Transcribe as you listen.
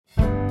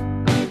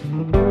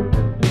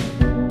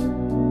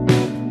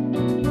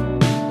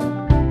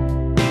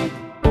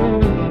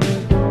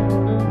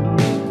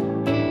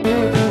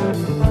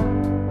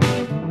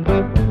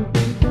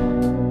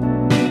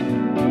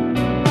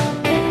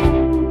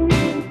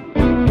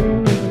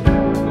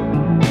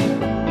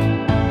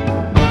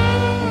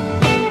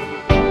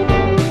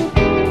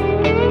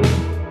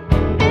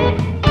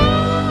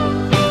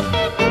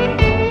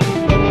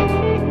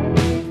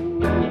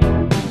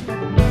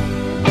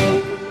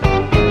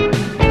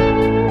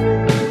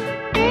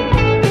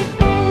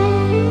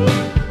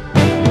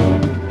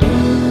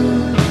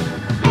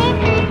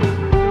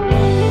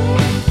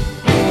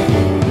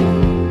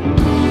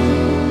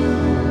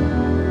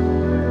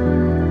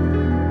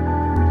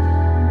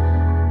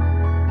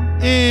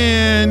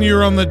And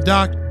you're on the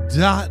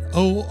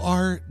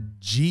doc.org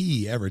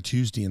every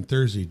Tuesday and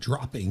Thursday,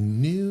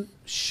 dropping new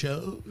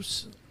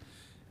shows.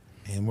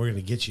 And we're going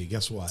to get you,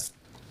 guess what?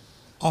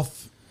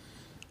 Off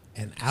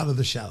and out of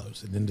the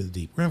shallows and into the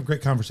deep. We're going to have a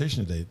great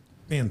conversation today.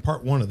 Man,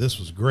 part one of this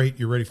was great.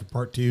 You're ready for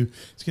part two.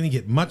 It's going to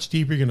get much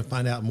deeper. You're going to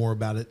find out more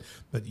about it.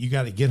 But you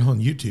got to get on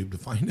YouTube to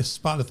find us,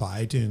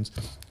 Spotify, iTunes,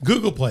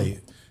 Google Play,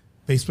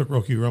 Facebook,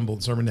 Roku, Rumble,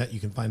 and Sermonet. You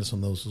can find us on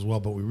those as well.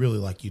 But we really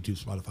like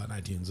YouTube, Spotify, and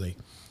iTunes. They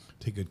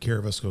take good care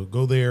of us.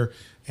 Go there.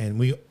 And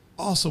we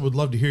also would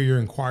love to hear your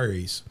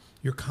inquiries,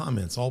 your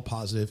comments, all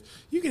positive.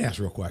 You can ask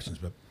real questions,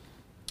 but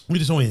we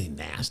just don't do anything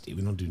nasty.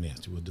 We don't do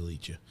nasty. We'll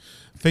delete you.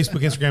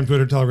 Facebook, Instagram,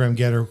 Twitter, Telegram,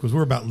 Getter, because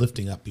we're about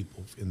lifting up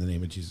people in the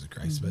name of Jesus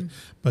Christ. Mm-hmm.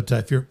 But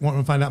if you're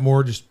wanting to find out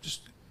more,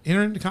 just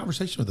enter into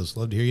conversation with us.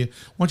 Love to hear you.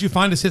 Once you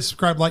find us, hit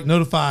subscribe, like,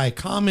 notify,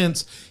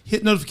 comments,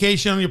 hit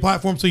notification on your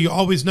platform so you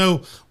always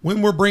know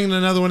when we're bringing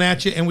another one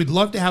at you. And we'd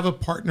love to have a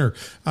partner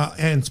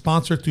and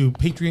sponsor through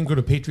Patreon. Go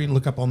to Patreon,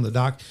 look up on the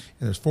doc,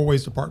 and there's 4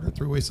 ways to partner,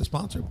 3 ways to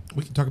sponsor.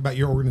 We can talk about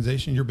your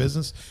organization, your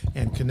business,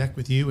 and connect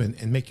with you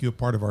and make you a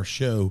part of our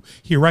show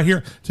right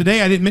here.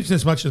 Today, I didn't mention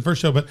this much in the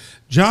first show, but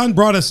John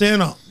brought us in.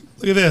 Look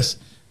at this.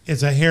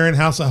 It's a Heron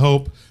House of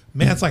Hope.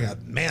 That's like a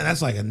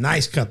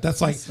nice cup. That's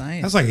nice.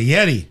 That's like a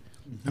Yeti.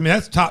 I mean,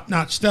 that's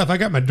top-notch stuff. I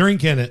got my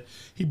drink in it.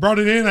 He brought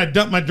it in. I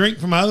dumped my drink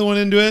from my other one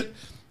into it.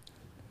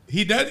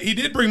 He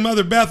did bring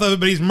Mother Beth of it,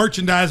 but he's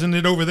merchandising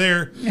it over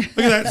there. Look at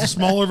that. It's a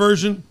smaller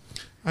version.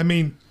 I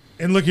mean,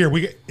 and look here.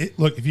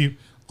 Look, if you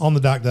on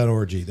the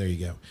doc.org, there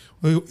you go.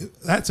 Well,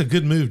 that's a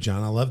good move,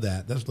 John. I love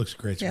that. That looks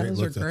great. It's great.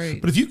 Those are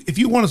great. But if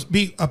you want to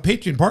be a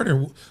Patreon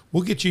partner,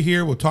 we'll get you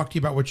here. We'll talk to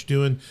you about what you're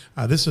doing.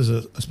 This is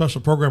a special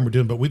program we're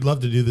doing, but we'd love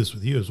to do this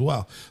with you as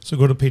well. So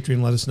go to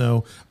Patreon, let us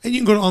know. And you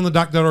can go to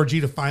onthedoc.org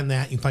to find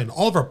that. You can find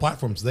all of our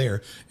platforms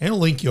there, and it'll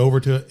link you over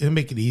to it. It'll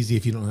make it easy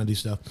if you don't know how to do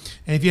stuff.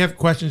 And if you have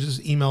questions,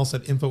 just email us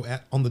at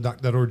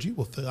info@onthedoc.org.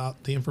 We'll fill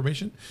out the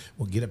information.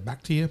 We'll get it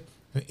back to you.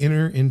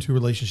 Enter into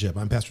relationship.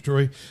 I'm Pastor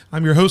Troy.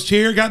 I'm your host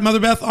here. Got Mother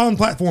Beth on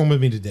platform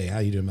with me today. How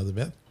you doing, Mother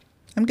Beth?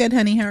 I'm good,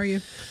 honey. How are you?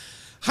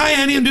 Hi,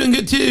 Annie. I'm doing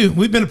good too.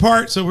 We've been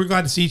apart, so we're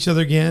glad to see each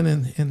other again.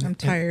 And I'm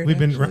tired.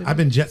 I've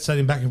been jet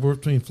setting back and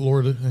forth between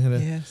Florida. I had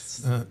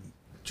a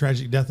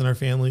tragic death in our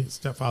family.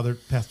 Stepfather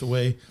passed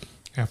away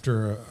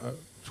after a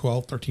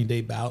 12,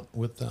 13-day bout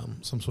with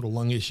some sort of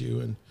lung issue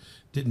and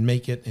didn't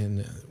make it.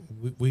 And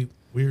we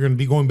were going to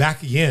be going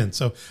back again.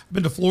 So I've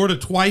been to Florida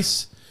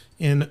twice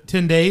in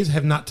 10 days.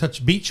 Have not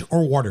touched beach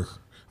or water,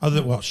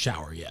 other than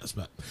shower, yes,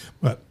 but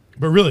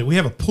really, we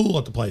have a pool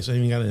at the place. I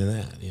haven't even got into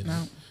that. You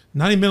know? No.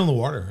 Not even been on the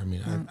water. I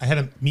mean, I had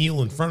a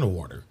meal in front of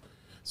water,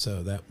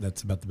 so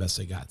that's about the best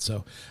I got.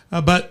 So,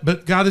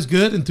 but God is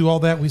good, and through all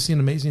that, we've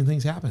seen amazing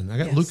things happen. I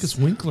got Lucas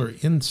Winkler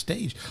in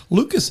stage.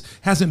 Lucas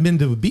hasn't been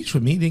to the beach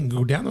with me. He didn't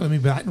go down with me,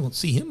 but I don't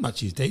see him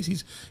much these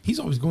days. He's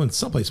always going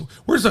someplace.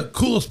 Where's the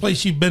coolest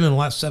place you've been in the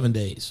last 7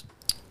 days?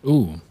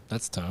 Ooh,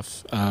 that's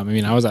tough. I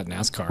mean, I was at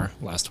NASCAR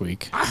last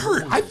week. I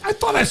heard. I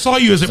thought I saw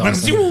you as it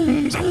went.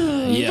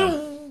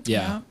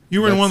 Yeah.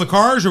 You were in one of the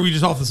cars, or were you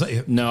just off the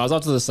side? No, I was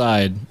off to the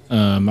side.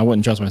 I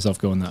wouldn't trust myself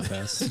going that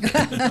fast.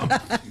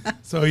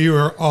 So you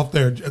were off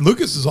there.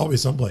 Lucas is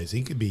always someplace.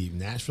 He could be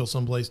Nashville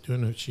someplace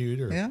doing a shoot,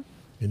 or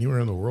anywhere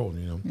in the world.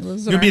 You know, he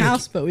lives in our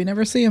house, but we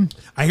never see him.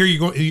 I hear you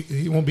go.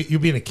 You won't be.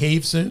 You'll be in a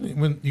cave soon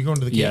when you go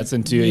into the cave. Yeah, it's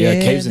in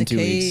caves in 2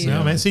 weeks.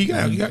 No, man. So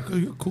you're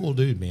a cool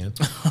dude, man.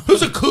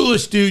 Who's the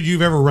coolest dude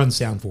you've ever run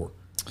sound for?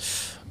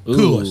 Ooh.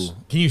 Coolest?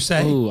 Can you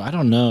say? Ooh, I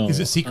don't know. Is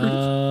it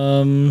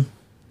secretive?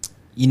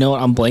 You know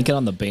what? I'm blanking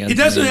on the band. It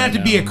doesn't have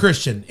to be a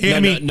Christian.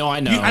 No, I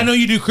know. I know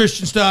you do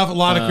Christian stuff, a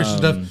lot of Christian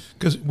stuff,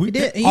 because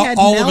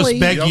all of us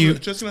beg you.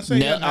 Just gonna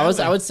say,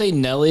 I would say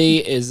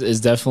Nelly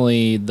is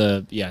definitely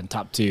the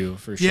top 2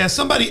 for sure. Yeah,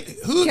 somebody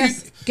who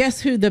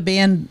guess who the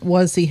band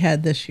was he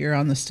had this year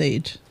on the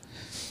stage?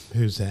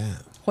 Who's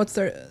that? What's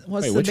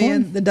the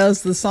band that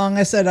does the song?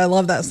 I said I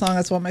love that song.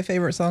 That's one of my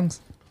favorite songs.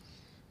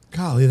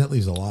 Golly, that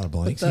leaves a lot of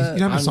blanks.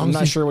 I'm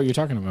not sure what you're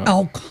talking about.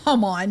 Oh,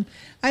 come on.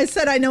 I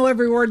said I know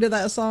every word to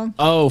that song.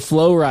 Oh,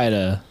 Flow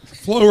Rida.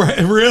 Flow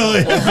Rida,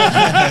 really? They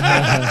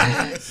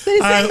sing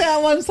that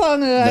one song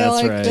that I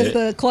like that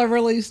the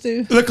Cleverleys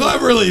do. The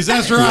Cleverleys,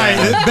 that's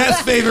right.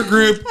 Best favorite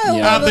group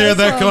out there,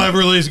 the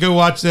Cleverleys. Go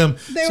watch them.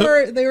 They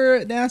were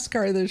at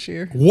NASCAR this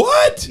year.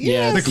 What?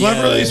 Yeah, the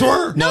Cleverleys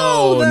were?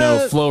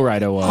 No, Flow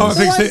Rida was.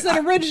 The ones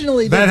that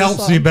originally did that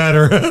helps me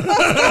better.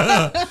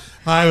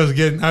 I was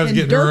getting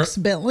Dirks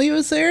Bentley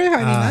was there. I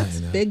mean, that's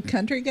big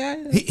country guy.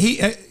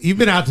 You've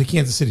been out to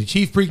Kansas City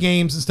Chief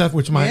pre-games and stuff,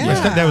 which my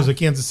stepdad was a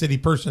Kansas City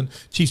person,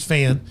 Chiefs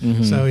fan.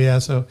 Mm-hmm.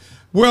 So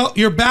well,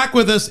 you're back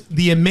with us,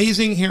 the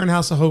amazing Heron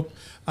House of Hope,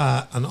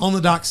 an On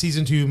the Dock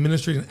Season 2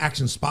 Ministry and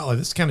Action Spotlight.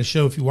 This is the kind of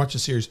show, if you watch a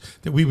series,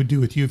 that we would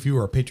do with you if you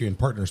were a Patreon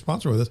partner or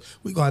sponsor with us.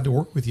 We're glad to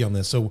work with you on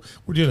this. So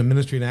we're doing a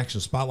Ministry and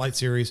Action Spotlight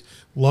series.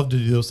 Love to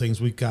do those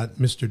things. We've got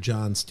Mr.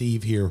 John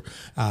Steve here,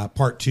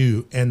 part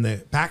 2, and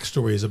the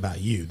backstory is about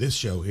you, this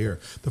show here.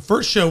 The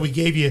first show, we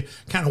gave you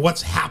kind of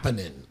what's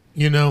happening.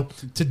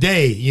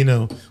 Today,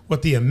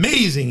 what the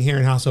amazing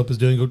Heron House Hope is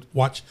doing. Go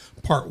watch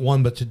part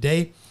 1. But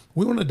today,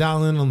 We want to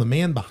dial in on the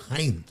man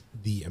behind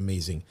the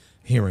amazing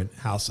Heron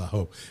House of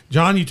Hope.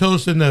 John, you told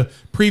us in the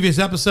previous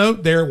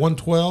episode there at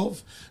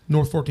 112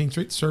 North 14th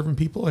Street, serving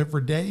people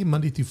every day,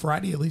 Monday through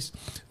Friday, at least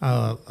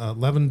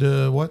 11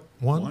 to what?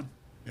 1?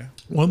 Yeah.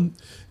 One.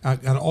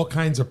 Got all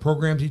kinds of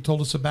programs he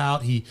told us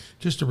about.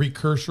 Just a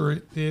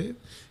precursor.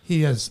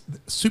 He has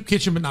soup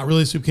kitchen, but not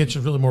really a soup kitchen.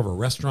 It's really more of a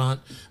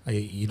restaurant.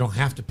 You don't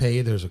have to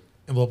pay. There's an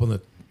envelope on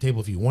the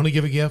table if you want to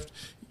give a gift.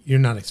 You're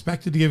not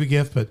expected to give a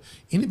gift, but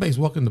anybody's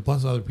welcome to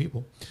bless other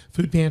people.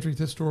 Food pantry,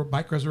 thrift store,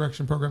 bike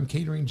resurrection program,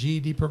 catering,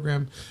 GED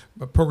program,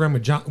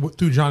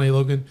 through John A.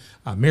 Logan,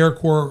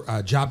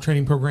 AmeriCorps job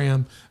training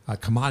program,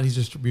 commodities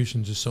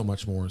distribution, just so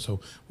much more. So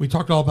we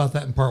talked all about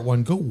that in part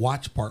 1. Go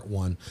watch part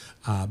 1.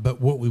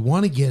 But what we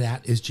want to get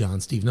at is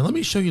John Steve. Now let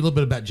me show you a little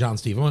bit about John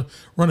Steve. I want to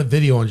run a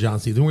video on John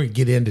Steve. Then we're going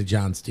to get into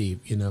John Steve,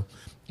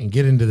 and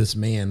get into this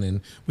man.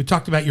 And we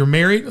talked about you're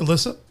married,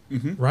 Alyssa,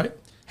 right?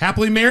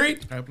 Happily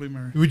married? Happily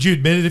married. Would you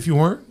admit it if you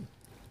weren't?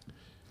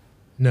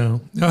 No.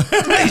 He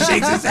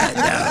shakes his head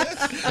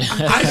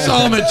no. I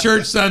saw him at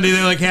church Sunday.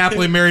 They're like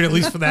happily married, at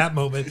least for that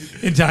moment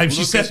in time.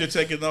 She said, "You're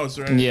taking notes,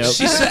 right?" Yeah.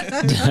 She said,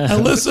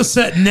 Alyssa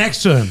sat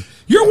next to him.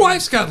 Your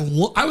wife's got.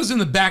 I was in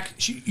the back.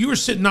 You were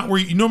sitting not where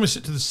you normally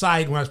sit to the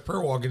side when I was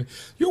prayer walking.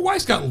 Your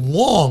wife's got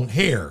long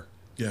hair.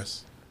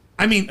 Yes.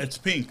 I mean, it's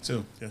pink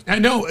too. Yeah. I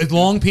know it's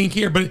long pink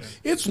hair, but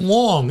it's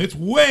long. It's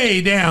way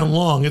down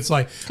long. It's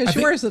like because she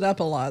wears it up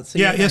a lot. So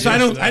yeah. So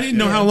I didn't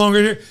know how long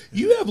her hair.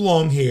 You have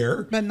long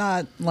hair, but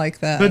not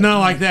like that. But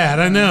not like that.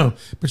 I know.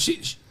 But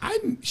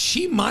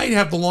she might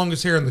have the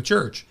longest hair in the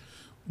church.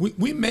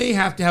 We may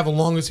have to have the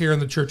longest hair in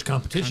the church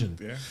competition.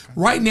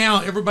 Right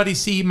now, everybody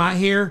see my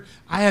hair.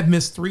 I have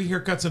missed 3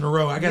 haircuts in a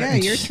row. I got. Yeah,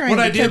 you're trying what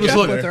to I did catch was up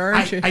look. with her,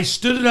 aren't you? I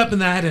stood it up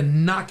and I had to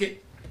knock it.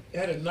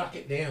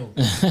 Down.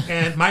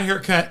 And my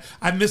haircut,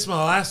 I missed my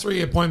last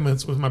 3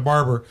 appointments with my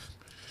barber.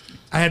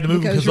 I had to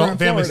move because all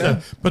family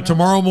stuff. But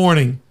tomorrow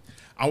morning,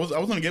 I was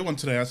going to get one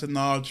today. I said,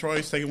 no,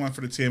 Troy's taking one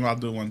for the team. I'll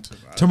do one too.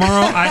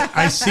 Tomorrow,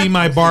 I see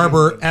my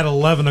barber at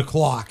 11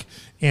 o'clock.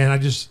 And I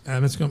just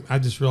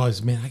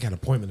realized, man, I got another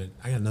appointment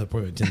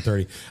at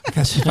 10:30. I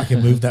got to see if I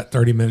can move that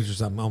 30 minutes or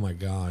something. Oh my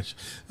gosh!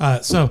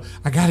 So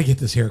I got to get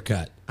this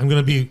haircut. I'm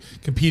going to be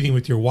competing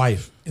with your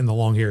wife in the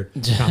long hair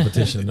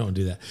competition. Don't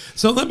do that.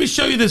 So let me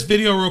show you this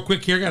video real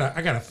quick here.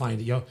 I gotta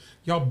find it,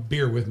 y'all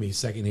bear with me a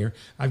second here.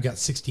 I've got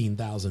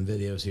 16,000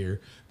 videos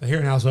here. The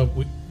Heron House Hope.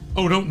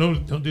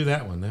 Don't do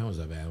that one. That was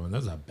a bad one. That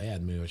was a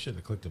bad move. I should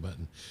have clicked the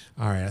button.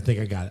 All right, I think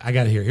I got it. I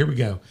got it here. Here we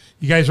go.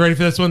 You guys ready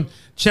for this one?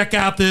 Check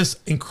out this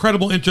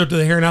incredible intro to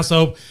the Heron House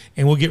Hope,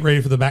 and we'll get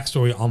ready for the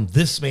backstory on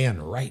this man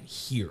right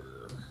here.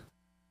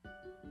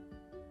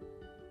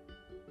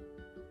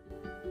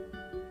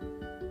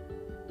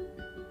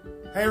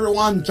 Hey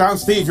everyone, John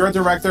Steve, your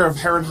director of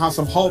Heron House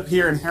of Hope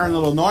here in Heron,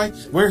 Illinois.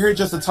 We're here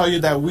just to tell you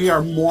that we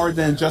are more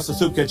than just a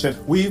soup kitchen.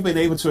 We've been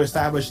able to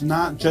establish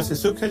not just a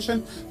soup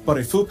kitchen, but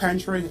a food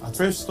pantry, a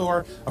thrift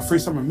store, a free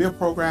summer meal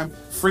program,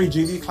 free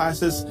GD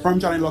classes from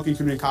Johnny Loki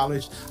Community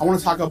College. I want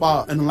to talk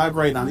about and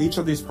elaborate on each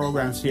of these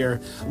programs here,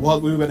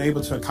 what we've been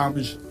able to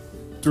accomplish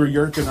through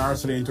your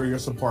generosity and through your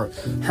support.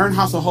 Heron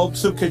House of Hope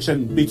Soup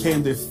Kitchen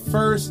became the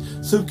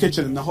first soup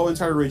kitchen in the whole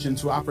entire region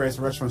to operate as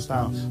a restaurant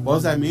style. What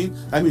does that mean?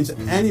 That means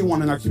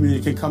anyone in our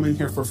community can come in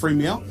here for a free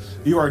meal.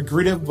 You are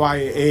greeted by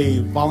a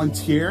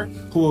volunteer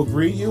who will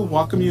greet you,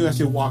 welcome you as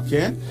you walk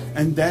in,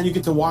 and then you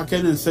get to walk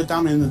in and sit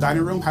down in the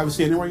dining room, have a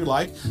seat anywhere you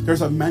like.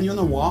 There's a menu on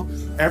the wall.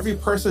 Every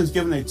person is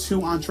given a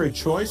 2 entree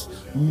choice,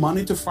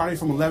 Monday to Friday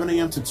from 11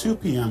 a.m. to 2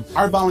 p.m.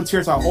 Our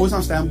volunteers are always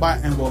on standby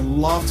and will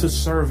love to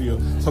serve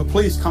you. So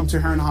please come to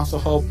Heron House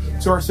of Hope,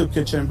 to our soup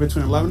kitchen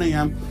between 11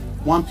 a.m.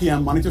 1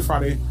 p.m. Monday to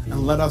Friday,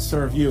 and let us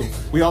serve you.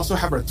 We also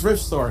have our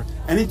thrift store.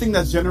 Anything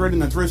that's generated in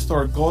the thrift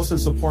store goes and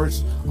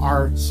supports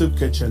our soup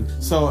kitchen.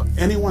 So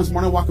anyone's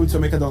more than welcome to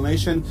make a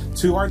donation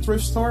to our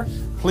thrift store.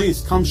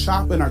 Please come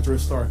shop in our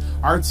thrift store.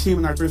 Our team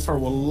in our thrift store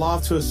will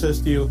love to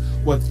assist you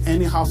with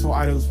any household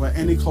items, with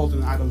any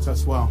clothing items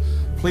as well.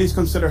 Please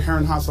consider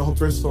Heron House of Hope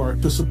Thrift Store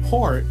to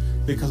support,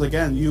 because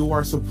again, you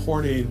are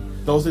supporting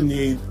those in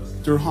need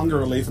through hunger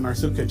relief in our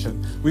soup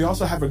kitchen. We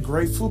also have a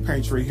great food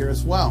pantry here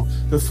as well.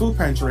 The food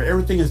pantry,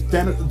 everything is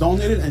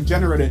donated and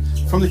generated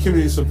from the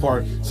community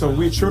support. So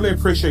we truly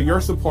appreciate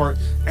your support.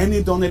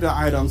 Any donated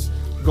items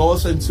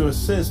goes in to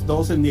assist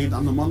those in need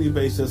on a monthly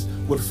basis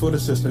with food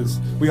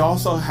assistance. We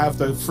also have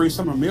the free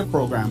summer meal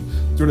program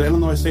through the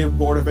Illinois State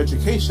Board of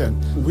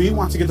Education. We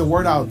want to get the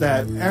word out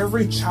that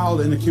every child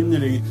in the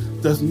community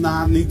does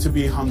not need to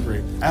be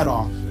hungry at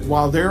all.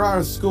 While they're out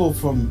of school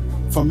from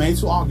May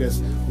to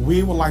August,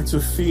 we would like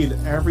to feed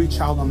every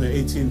child under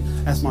 18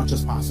 as much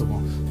as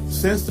possible.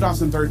 Since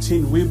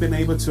 2013, we've been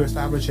able to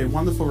establish a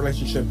wonderful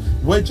relationship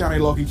with Johnny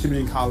Loki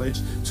Community College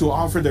to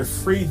offer their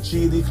free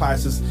GED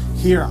classes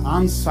here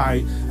on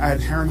site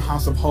at Heron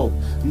House of Hope.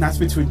 And that's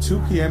between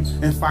 2 p.m.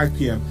 and 5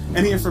 p.m.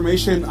 Any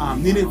information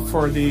needed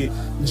for the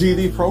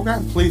GED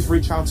program, please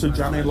reach out to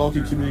Johnny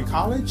Loki Community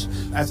College.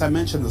 As I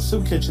mentioned, the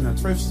soup kitchen, the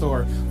thrift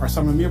store, our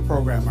summer meal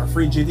program, our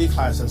free GED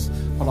classes,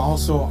 but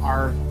also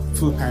our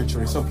food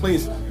pantry. So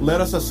please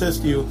let us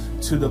assist you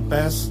to the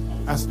best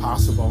as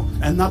possible.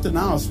 And nothing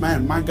else,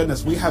 man, my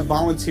goodness, we have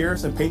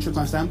volunteers and patrons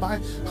on standby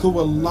who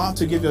would love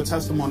to give you a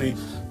testimony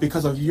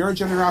because of your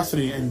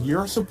generosity and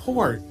your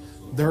support.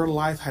 Their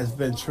life has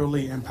been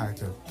truly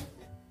impacted.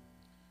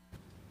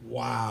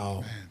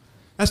 Wow.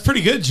 That's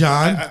pretty good,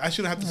 John. I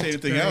shouldn't have to say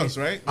anything else,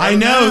 right? I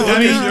know. I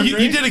mean,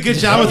 you did a good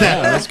job with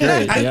that. That's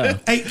great. Yeah.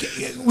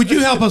 Hey, would you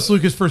help us,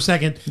 Lucas, for a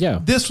second? Yeah.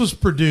 This was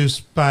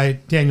produced by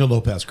Daniel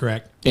Lopez,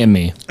 correct? And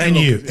me. And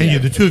you,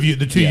 the two of you,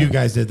 you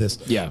guys did this.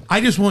 Yeah.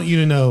 I just want you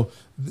to know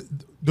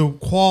the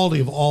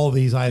quality of all of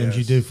these items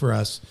you do for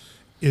us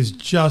is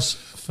just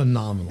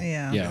phenomenal.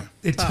 Yeah.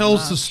 It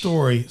tells the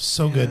story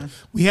so good.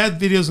 We had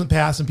videos in the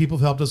past and people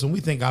have helped us and we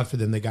thank God for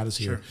them. They got us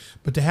here. Sure.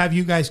 But to have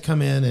you guys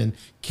come in and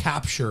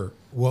capture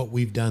what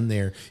we've done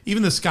there,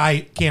 even the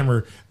sky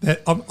camera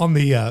that on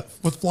the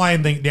with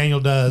flying thing Daniel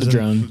does, the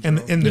drone and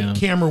the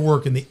camera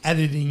work and the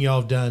editing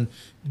y'all have done,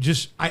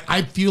 just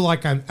I feel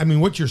like I mean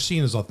what you're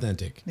seeing is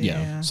authentic.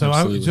 Yeah.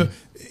 So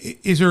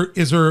is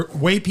there a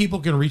way people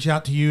can reach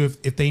out to you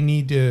if they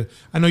need to?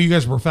 I know you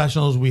guys are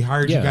professionals. We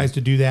hired you guys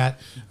to do that.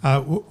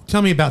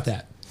 Tell me about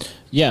that.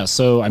 Yeah,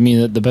 so I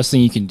mean, the best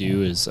thing you can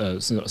do is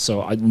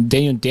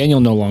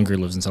Daniel no longer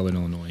lives in Southern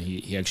Illinois.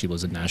 He actually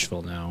lives in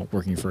Nashville now,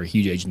 working for a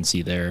huge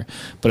agency there.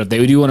 But if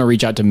they do want to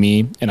reach out to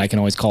me, and I can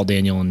always call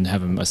Daniel and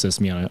have him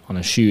assist me on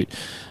a shoot,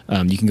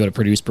 you can go to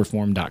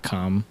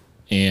produceperform.com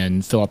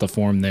and fill out the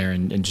form there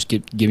and just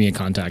give me a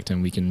contact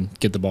and we can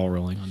get the ball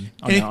rolling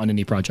on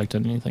any project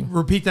and anything.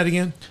 Repeat that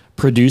again.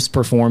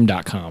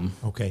 Produceperform.com.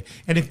 Okay.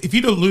 And if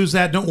you don't lose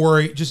that, don't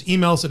worry. Just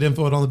email us at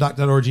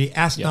info@onthedoc.org.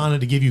 Ask Donna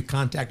to give you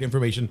contact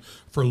information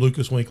for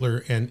Lucas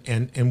Winkler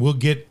and we'll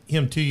get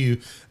him to you.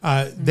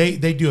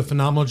 They do a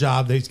phenomenal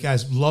job. These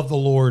guys love the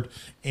Lord.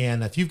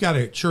 And if you've got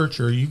a church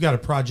or you've got a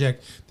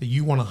project that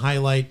you want to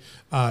highlight,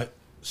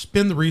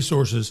 spend the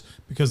resources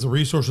because the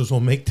resources will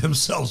make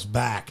themselves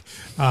back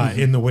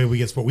in the way we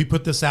get support. We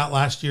put this out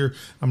last year.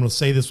 I'm going to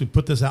say this. We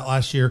put this out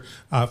last year.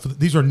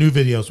 These are new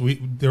videos.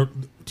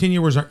 10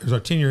 year was our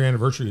 10-year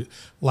anniversary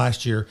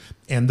last year,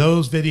 and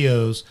those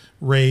videos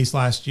raised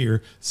last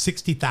year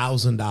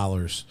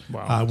 $60,000.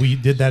 Wow. We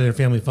did that at a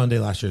Family Fun Day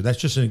last year. That's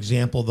just an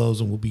example of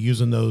those, and we'll be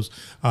using those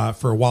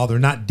for a while. They're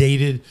not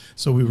dated,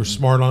 so we were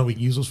smart on it. We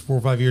can use those for 4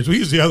 or 5 years. We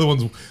use the other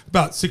ones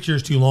about 6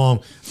 years too long.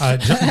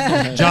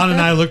 John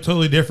and I look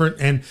totally different,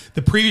 and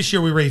the previous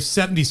year we raised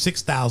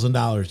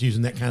 $76,000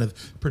 using that kind of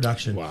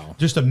production. Wow.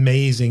 Just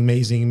amazing.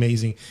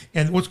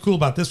 And what's cool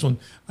about this one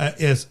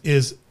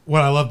is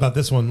what I love about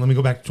this one. Let me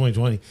go back to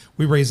 2020.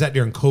 We raised that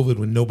during COVID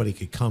when nobody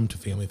could come to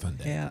Family Fun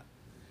Day. Yeah.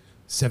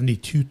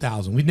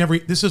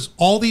 72,000.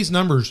 All these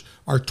numbers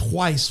are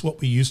twice what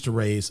we used to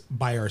raise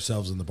by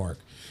ourselves in the park.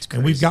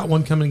 And we've got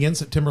one coming again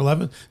September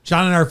 11th.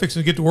 John and I are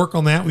fixing to get to work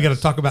on that. We got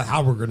to talk about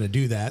how we're going to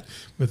do that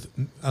with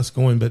us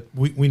going, but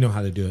we know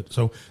how to do it.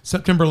 So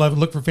September 11th,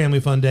 look for Family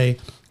Fun Day.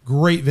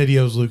 Great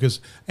videos,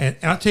 Lucas. And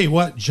I'll tell you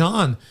what,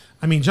 John,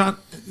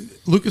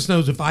 Lucas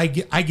knows if I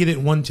get it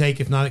in one take.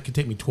 If not, it could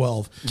take me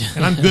 12.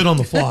 And I'm good on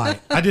the fly.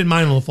 I did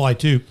mine on the fly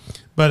too.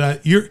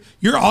 But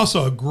you're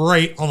also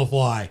great on the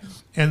fly.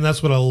 And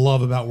that's what I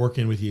love about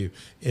working with you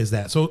is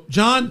that. So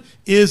John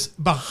is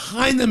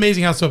behind the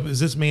Amazing House Up is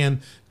this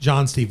man,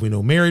 John Steve. We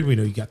know married. We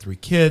know you got 3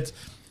 kids.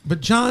 But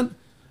John,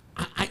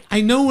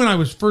 I know when I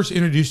was first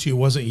introduced to you, it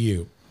wasn't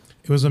you.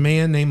 It was a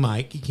man named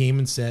Mike. He came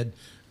and said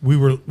we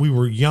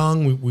were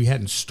young. We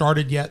hadn't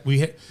started yet.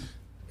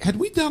 Had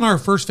we done our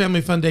first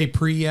Family Fun Day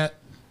yet?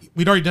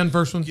 We'd already done the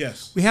first one.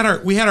 Yes, we had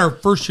our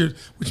first year,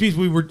 which means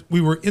we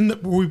were in the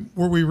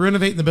were we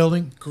renovating the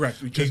building?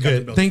 Correct. We just got the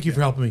good. building. Thank you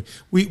for helping me.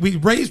 We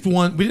raised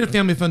one. We did a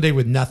Family Fun Day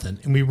with nothing,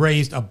 and we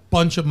raised a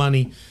bunch of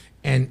money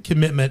and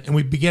commitment, and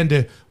we began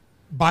to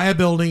buy a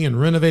building and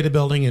renovate a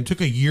building, and it took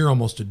a year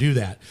almost to do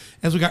that.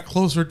 As we got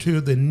closer to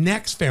the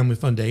next Family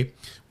Fun Day,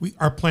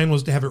 our plan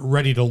was to have it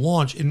ready to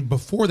launch, and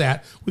before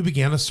that, we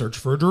began a search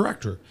for a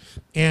director,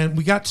 and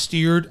we got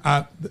steered.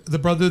 The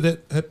brother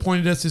that had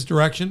pointed us his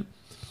direction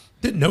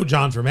didn't know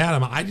John from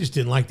Adam. I just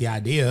didn't like the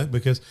idea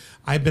because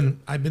I've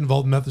been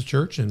involved in Methodist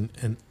Church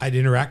and I'd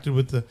interacted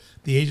with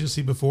the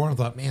agency before. And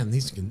I thought, man,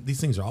 these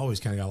things are always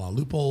kind of got a lot of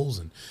loopholes,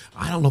 and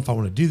I don't know if I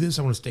want to do this.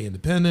 I want to stay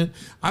independent.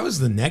 I was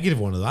the negative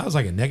one of those. I was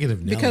like a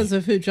negative Nelly. Because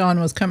of who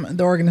John was coming,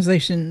 the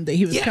organization that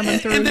he was coming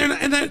through. And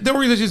the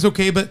organization is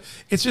okay, but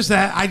it's just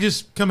that I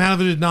just come out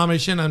of a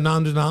denomination. I'm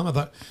non-denom. I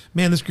thought,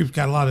 man, this group's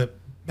got a lot of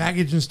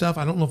baggage and stuff.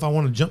 I don't know if I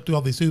want to jump through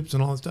all these hoops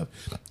and all that stuff.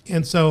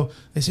 And so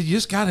they said, you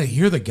just got to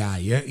hear the guy.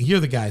 Yeah, hear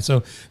the guy.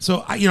 So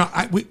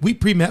we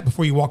pre-met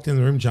before you walked in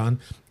the room, John.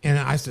 And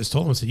I just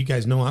told him, I said, you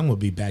guys know I'm going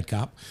to be bad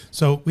cop.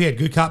 So we had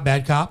good cop,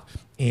 bad cop.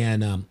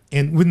 And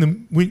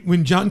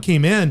when John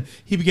came in,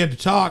 he began to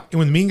talk. And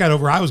when the meeting got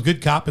over, I was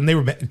good cop, and they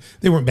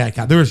weren't bad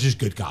cop. They were just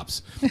good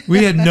cops.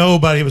 We had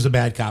nobody who was a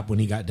bad cop when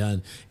he got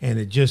done. And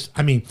it just,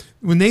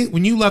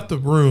 when you left the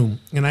room,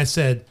 and I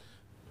said,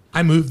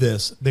 I moved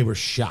this, they were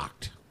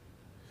shocked.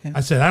 Yeah.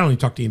 I said, I don't even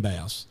talk to anybody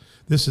else.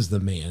 This is the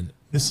man.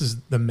 This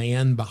is the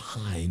man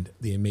behind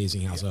the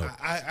Amazing House of Hope.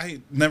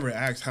 I never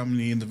asked how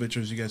many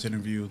individuals you guys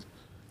interviewed.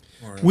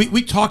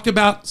 We talked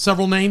about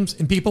several names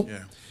and people,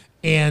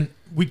 and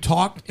we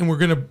talked, and we're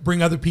going to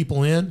bring other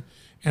people in.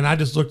 And I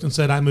just looked and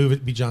said, I move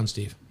it be John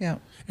Steve. Yeah.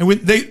 And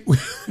when they,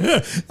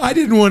 I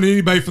didn't want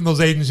anybody from those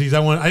agencies.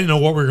 I didn't know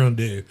what we were going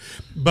to do.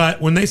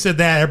 But when they said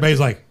that, everybody's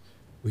like,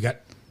 we got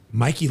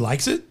Mikey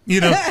likes it,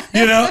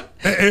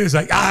 It was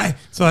like,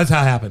 so that's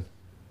how it happened.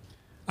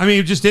 I mean,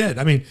 it just did.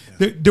 I mean,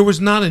 there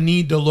was not a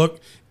need to look.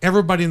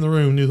 Everybody in the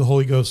room knew the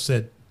Holy Ghost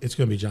said it's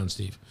going to be John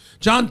Steve.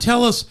 John,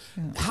 tell us,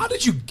 how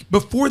did you,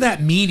 before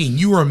that meeting,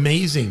 you were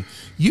amazing.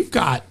 You've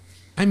got,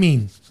 I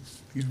mean,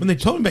 when they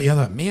told me about you, I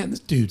thought, man, this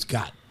dude's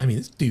got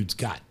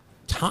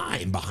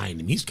time behind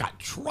him. He's got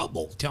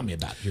trouble. Tell me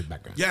about your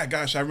background. Yeah,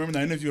 gosh, I remember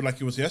that interview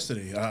like it was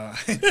yesterday.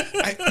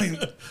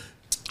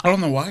 I don't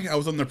know why. I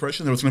was under the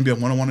impression there was going to be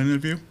a one-on-one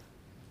interview.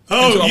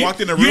 Oh, I walked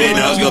in the room. You didn't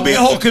know it was going to be a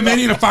whole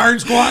committee and a firing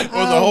squad? It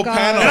was a whole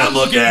panel. And I'm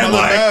looking at him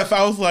like,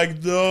 I was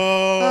like, no.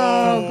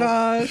 Oh,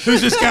 gosh.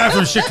 Who's this guy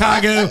from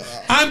Chicago?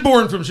 I'm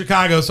born from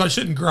Chicago, so I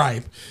shouldn't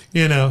gripe,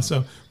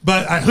 So,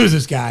 but who's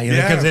this guy?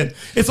 Because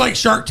it's like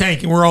Shark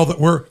Tank, and we're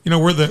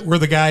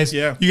the guys.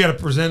 Yeah. You got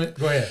to present it.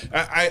 Go ahead.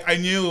 I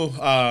knew.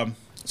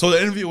 So the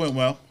interview went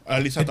well.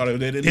 At least I thought it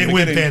did. It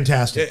went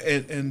fantastic.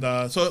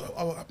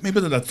 So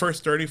maybe the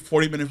first 30,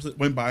 40 minutes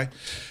went by,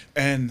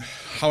 and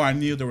how I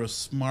knew there were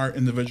smart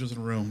individuals in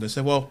the room. They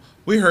said, well,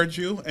 we heard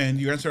you, and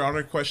you answered all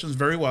our questions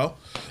very well.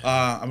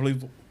 I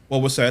believe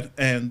what was said.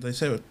 And they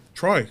said,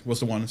 Troy was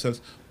the one that says,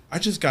 I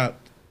just got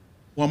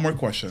one more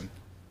question.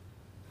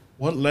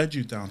 What led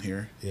you down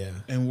here? Yeah.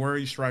 And where are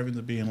you striving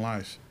to be in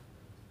life?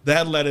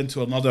 That led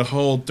into another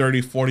whole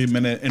 30,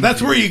 40-minute interview.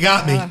 That's where you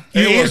got me.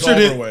 You answered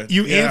it.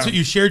 You answered.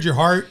 You shared your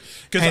heart.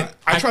 Because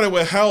I tried to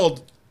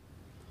withhold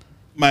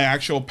my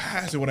actual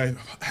past and what I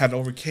had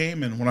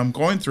overcame and what I'm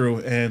going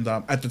through. And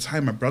at the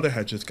time, my brother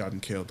had just gotten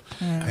killed.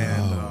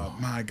 And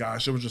my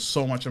gosh, there was just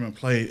so much on my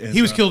plate. And,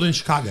 he was killed in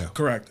Chicago.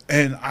 Correct.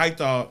 And I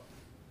thought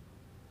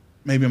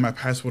maybe my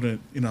past wouldn't,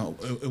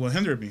 it would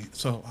hinder me.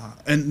 So,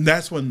 and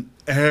that's when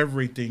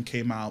everything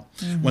came out.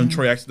 When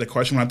Troy asked the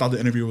question, when I thought the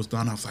interview was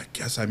done, I was like,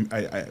 yes,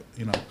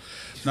 no.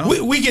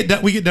 We get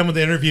done with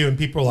the interview, and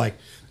people are like,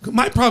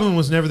 my problem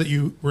was never that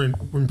you were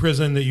in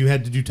prison, that you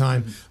had to do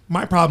time.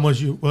 My problem was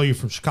you're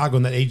from Chicago,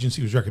 and that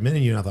agency was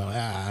recommending you. And I thought,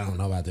 I don't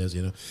know about this,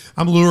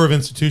 I'm a lure of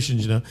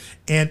institutions,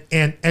 And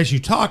as you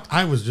talked,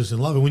 I was just in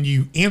love. And when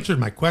you answered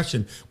my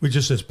question with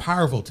just this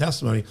powerful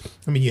testimony,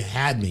 you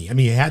had me.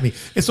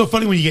 It's so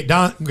funny when you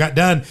got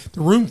done,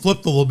 the room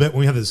flipped a little bit when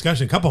we had the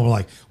discussion. A couple of them were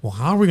like, well,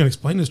 how are we going to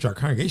explain this to our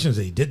congregations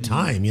that he did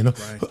time,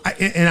 Right.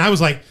 And I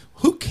was like,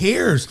 who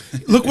cares?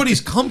 Look what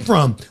he's come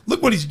from.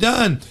 Look what he's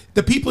done.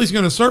 The people he's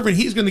going to serve, and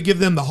he's going to give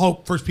them the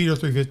hope. 1 Peter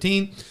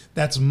 3:15.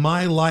 That's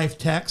my life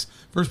text.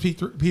 1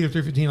 Peter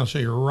 3:15. I'll show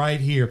you right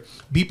here.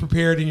 Be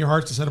prepared in your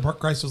hearts to set apart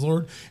Christ as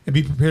Lord, and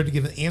be prepared to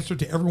give an answer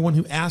to everyone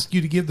who asks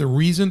you to give the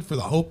reason for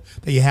the hope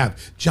that you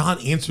have. John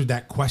answered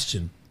that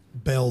question.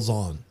 Bells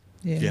on.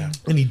 Yeah.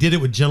 And he did it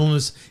with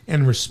gentleness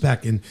and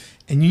respect. And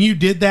you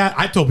did that.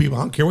 I told people,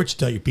 I don't care what you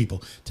tell your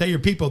people. Tell your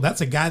people that's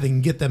a guy that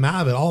can get them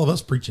out of it. All of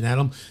us preaching at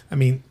them.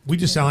 We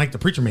just sound like the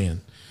preacher man.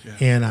 Yeah.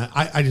 And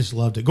I just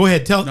loved it. Go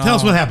ahead. Tell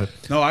us what happened.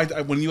 No,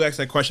 I when you asked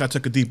that question, I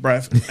took a deep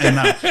breath. And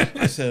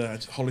I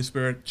said, Holy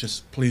Spirit,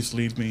 just please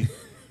lead me.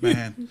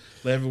 Man,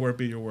 let every word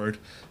be your word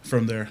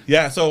from there.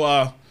 Yeah,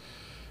 so,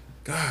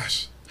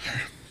 gosh.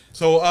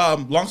 So,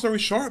 long story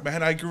short,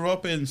 man, I grew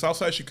up in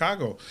Southside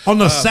Chicago. On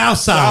the South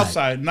Side. South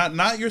Side,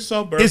 not your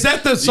suburb. Is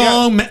that the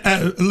song,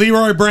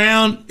 Leroy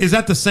Brown? Is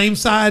that the same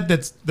side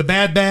that's the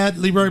Bad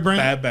Leroy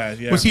Brown? Bad,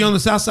 yeah. Was he on the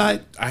South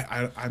Side?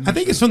 I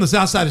think it's from the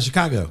South Side of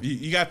Chicago.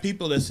 You got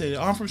people that say,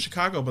 I'm from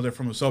Chicago, but they're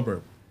from a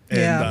suburb.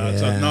 And,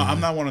 So, no,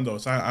 I'm not one of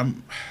those.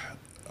 I'm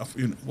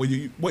what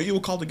you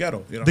would call the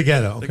ghetto. The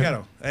ghetto, okay. The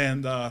ghetto.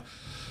 And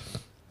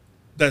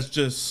that's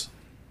just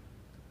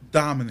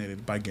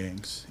dominated by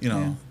gangs,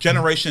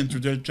 generation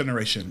through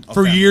generation.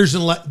 For years,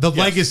 and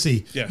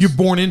legacy. Yes. You're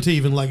born into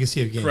even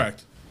legacy of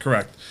gangs.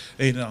 Correct.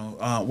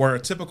 Where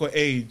a typical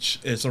age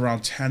is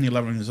around 10,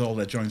 11 years old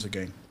that joins a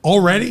gang.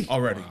 Already?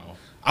 Wow.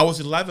 I was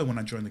 11 when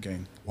I joined the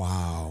gang.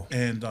 Wow.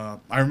 And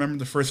I remember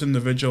the first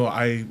individual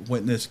I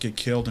witnessed get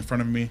killed in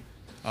front of me.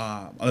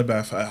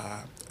 My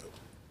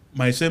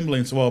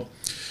siblings, my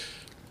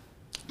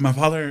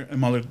father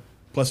and mother,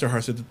 bless their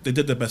hearts, they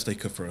did the best they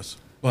could for us.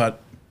 But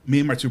me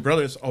and my two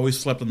brothers always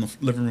slept on the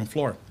living room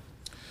floor.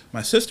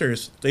 My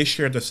sisters, they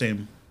shared the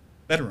same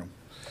bedroom.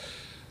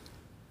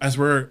 As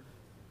we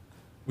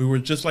were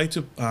just like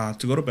to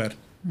go to bed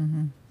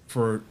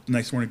for the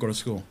next morning to go to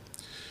school.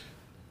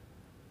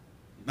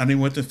 Not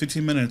even within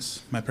 15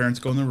 minutes, my parents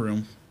go in the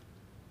room,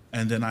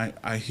 and then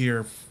I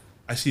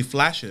see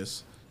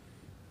flashes,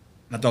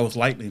 and I thought it was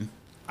lightning.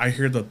 I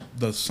hear the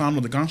sound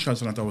of the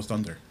gunshots, and I thought it was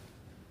thunder.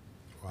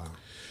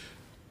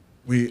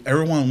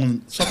 Everyone,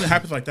 when something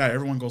happens like that,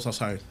 everyone goes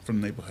outside from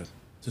the neighborhood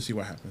to see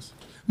what happens.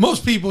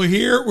 Most people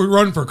here would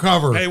run for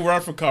cover. Hey, we're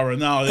out for cover.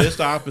 No, it's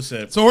the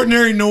opposite. It's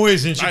ordinary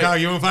noise in Chicago.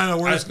 You want to find out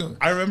where it's going.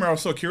 I remember I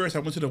was so curious. I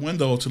went to the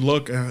window to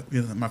look.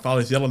 My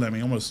father's yelling at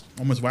me, almost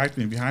whacked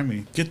me behind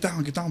me. Get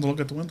down to look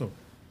at the window.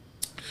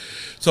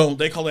 So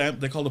they call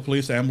the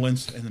police,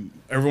 ambulance, and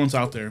everyone's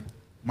out there.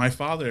 My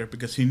father,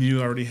 because he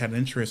knew I already had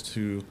interest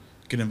to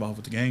get involved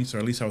with the gangs, or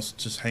at least I was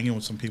just hanging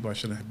with some people I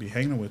shouldn't be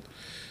hanging with.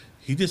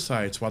 He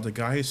decides, while the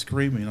guy is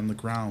screaming on the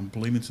ground,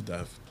 bleeding to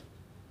death,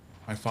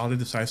 my father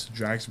decides to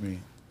drag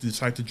me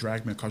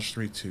across the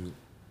street to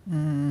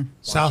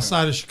South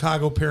side of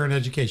Chicago, parent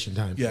education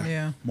time.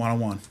 Yeah.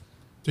 one-on-one.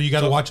 So you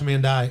got to watch a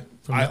man die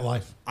from that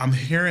life. I'm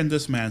hearing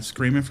this man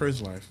screaming for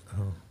his life.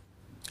 Oh.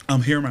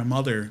 I'm hearing my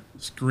mother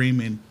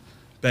screaming,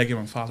 begging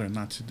my father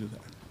not to do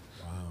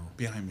that. Wow.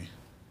 Behind me.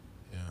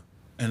 Yeah.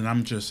 And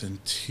I'm just in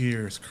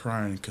tears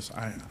crying because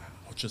I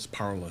was just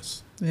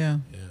powerless. Yeah.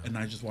 And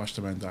I just watched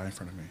the man die in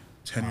front of me.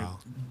 10 years,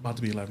 about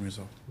to be 11 years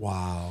old.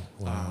 Wow.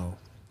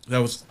 That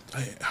was,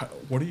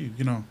 what are you,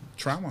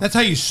 trauma. That's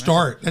how you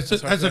start. That's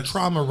a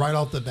trauma right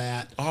off the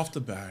bat. Off the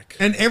back.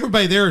 And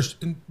everybody there is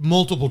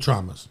multiple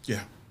traumas.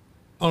 Yeah.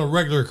 On a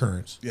regular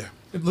occurrence. Yeah.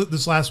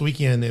 This last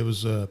weekend, it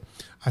was,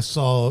 I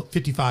saw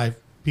 55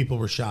 people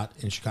were shot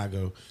in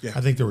Chicago. Yeah.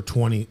 I think there were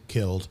 20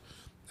 killed.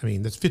 I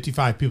mean, that's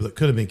 55 people that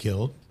could have been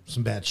killed.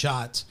 Some bad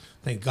shots,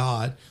 thank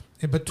God.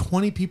 But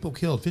 20 people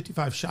killed,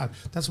 55 shot.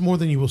 That's more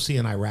than you will see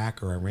in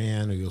Iraq or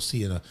Iran, or you'll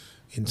see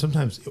in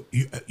sometimes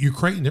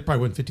Ukraine. There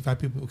probably wasn't 55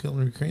 people killed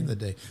in Ukraine that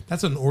day.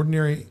 That's an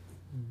ordinary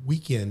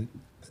weekend.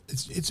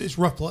 It's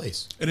a rough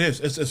place. It is.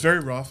 It's very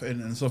rough,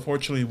 and so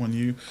fortunately, when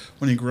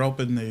you grow up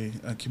in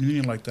a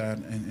community like that,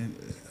 and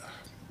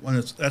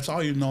when that's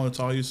all you know, that's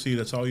all you see,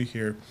 that's all you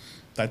hear,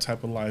 that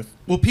type of life.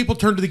 Will people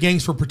turn to the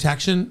gangs for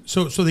protection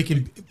so they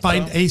can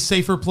find a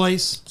safer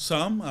place?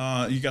 Some.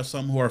 You got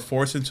some who are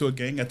forced into a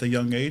gang at the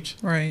young age,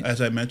 right?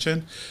 As I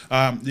mentioned.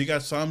 You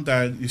got some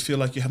that you feel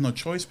like you have no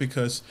choice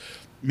because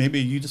maybe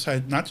you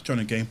decide not to join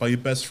a gang, but your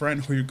best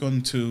friend who you're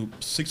going to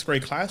 6th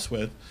grade class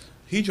with,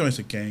 he joins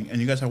a gang, and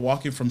you guys are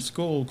walking from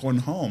school going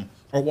home,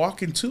 or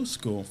walking to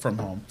school from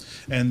home,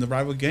 and the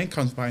rival gang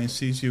comes by and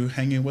sees you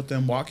hanging with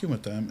them, walking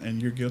with them,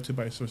 and you're guilty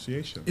by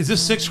association. Is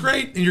this 6th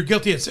grade, and you're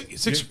guilty at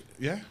sixth?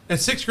 Yeah. At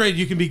 6th grade,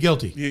 you can be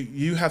guilty.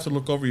 You have to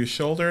look over your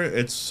shoulder.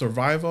 It's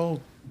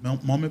survival,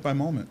 moment by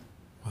moment,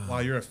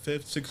 while you're at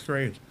 5th, 6th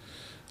grade.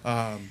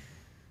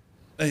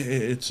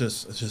 It's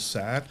just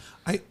sad.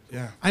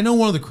 I know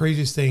one of the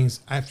craziest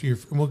things after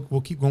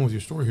we'll keep going with your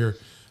story here.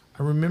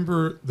 I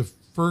remember the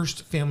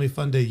first Family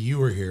Fun Day you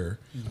were here.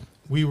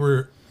 We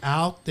were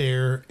out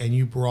there, and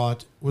you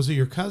brought, was it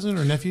your cousin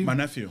or nephew? My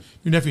nephew.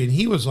 Your nephew, and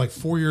he was like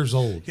 4 years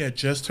old. Yeah,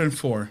 just turned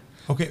 4.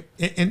 Okay,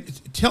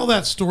 and tell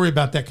that story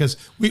about that, because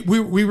we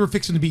were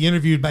fixing to be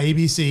interviewed by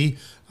ABC.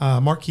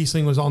 Mark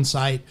Kiesling was on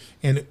site,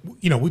 and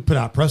we put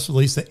out a press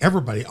release that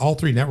everybody, all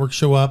 3 networks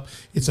show up.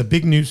 It's a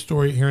big news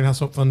story here in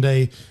House Up Fun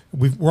Day.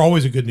 We're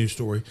always a good news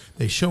story.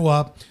 They show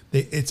up.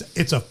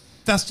 It's a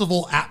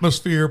festival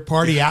atmosphere,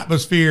 party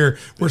atmosphere.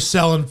 We're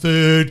selling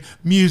food,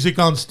 music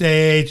on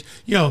stage.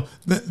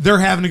 They're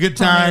having a good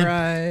time. Pony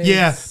rides.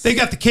 Yeah, they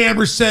got the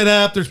cameras set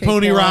up. There's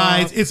pony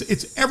rides.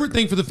 It's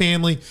everything for the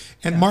family.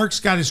 And Mark's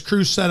got his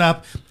crew set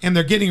up, and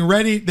they're getting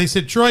ready. They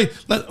said, Troy,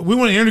 we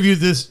want to interview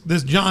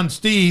this John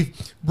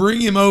Steve.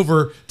 Bring him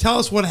over. Tell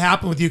us what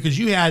happened with you, because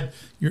you had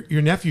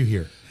your nephew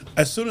here.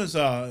 As soon as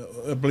I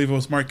believe it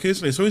was Mark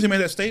Kisley, as soon as he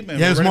made that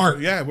statement, it was Mark.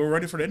 We're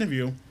ready for the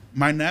interview.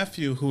 My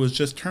nephew, who was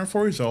just turned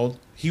 4 years old,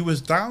 he was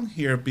down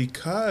here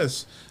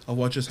because of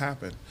what just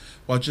happened.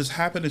 What just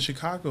happened in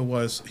Chicago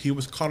was he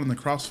was caught in the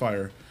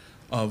crossfire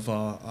of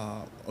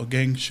a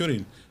gang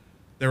shooting.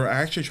 They were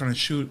actually trying to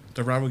shoot,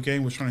 the rival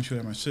gang was trying to shoot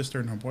at my sister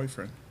and her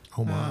boyfriend.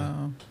 Oh,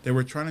 my. They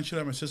were trying to shoot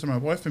at my sister and my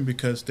boyfriend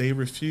because they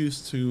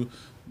refused to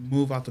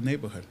move out the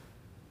neighborhood.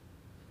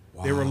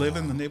 Wow. They were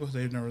living in the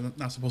neighborhood they were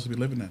not supposed to be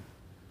living in.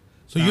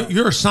 So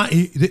you're assigned,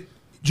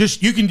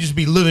 you can just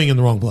be living in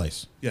the wrong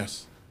place.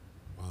 Yes.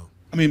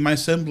 I mean, my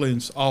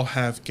siblings all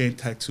have gang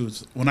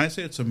tattoos. When I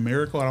say it's a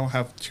miracle, I don't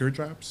have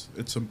teardrops.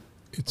 It's a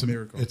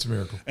miracle. It's a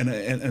miracle.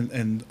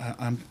 And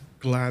I'm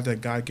glad that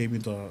God gave me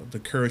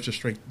the courage, the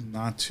strength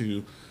not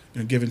to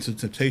give into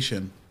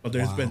temptation. But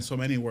there's been so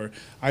many where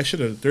I should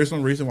have. There's no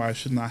reason why I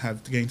should not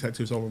have gang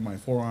tattoos over my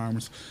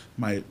forearms,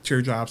 my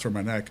teardrops, or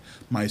my neck.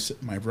 My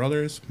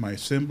brothers, my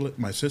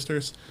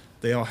sisters.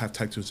 They all have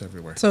tattoos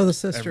everywhere. So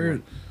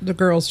the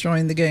girls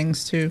joined the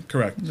gangs too.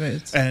 Correct.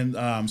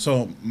 And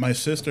so my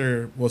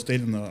sister was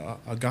dating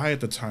a guy at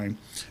the time,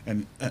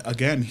 and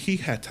again he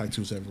had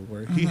tattoos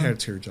everywhere. He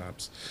had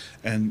teardrops,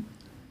 and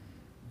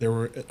they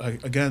were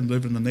again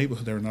living in the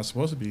neighborhood they were not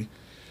supposed to be.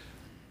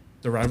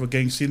 The rival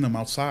gang seen them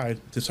outside,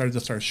 decided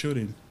to start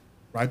shooting.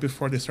 Right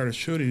before they started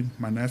shooting,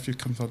 my nephew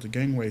comes out the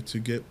gangway to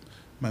get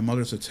my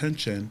mother's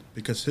attention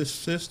because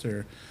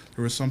there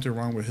was something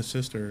wrong with his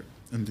sister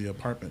in the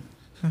apartment.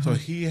 So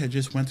he had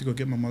just went to go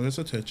get my mother's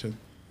attention,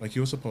 like he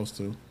was supposed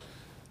to.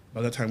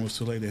 By that time, it was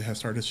too late. They had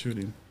started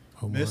shooting.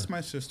 Missed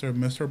my sister,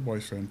 missed her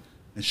boyfriend,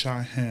 and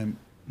shot him.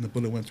 And the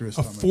bullet went through his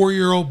stomach. A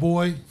 4-year-old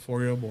boy.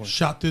 4-year-old boy.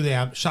 Shot through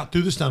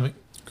the stomach.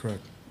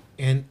 Correct.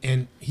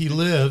 And he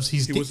lives. He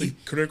was in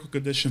critical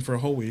condition for a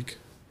whole week.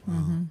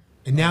 And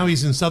now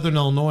he's in Southern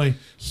Illinois,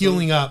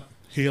 healing up.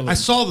 healing. I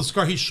saw the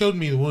scar. He showed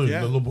me the wound.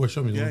 Yeah. The little boy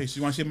showed me the Yeah, wound.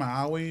 you want to see my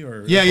owie?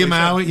 Or Yeah,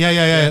 Maui.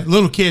 Yeah.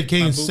 Little kid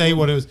can't even say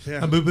what it was. Yeah.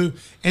 My boo-boo.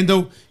 And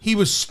though he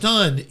was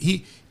stunned,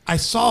 I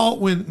saw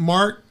when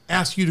Mark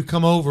asked you to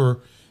come over,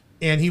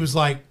 and he was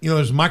like,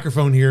 there's a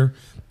microphone here.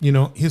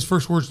 His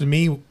first words to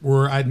me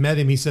were, I'd met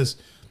him. He says,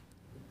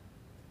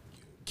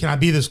 "Can I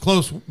be this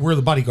close? We're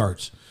the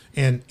bodyguards."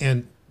 And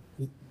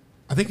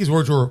I think his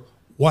words were,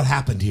 "What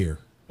happened here?"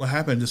 What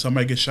happened? Did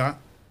somebody get shot?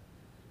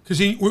 Because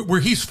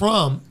where he's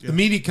from, the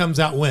media comes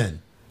out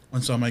when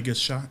somebody gets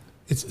shot.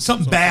 it's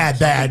something bad's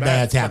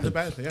happened.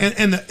 Yeah.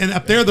 And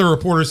up there, the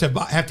reporters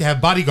have to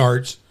have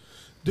bodyguards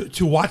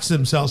to watch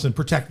themselves and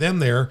protect them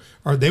there,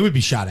 or they would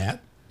be shot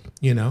at.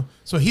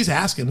 So he's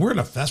asking. We're at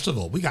a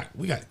festival. We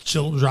got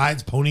children's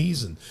rides,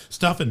 ponies, and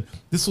stuff. And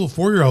this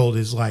little 4-year-old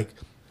is like,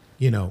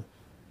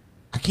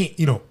 I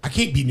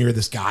can't be near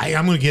this guy.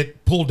 I'm going to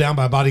get pulled down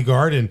by a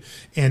bodyguard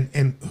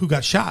and who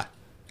got shot.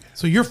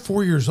 So you're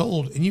 4 years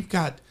old and you've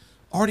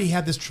already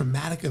had this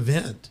traumatic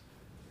event,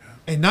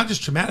 and not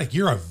just traumatic.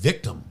 You're a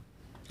victim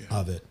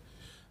of it.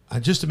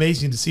 Just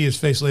amazing to see his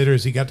face later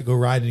as he got to go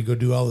ride and go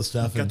do all this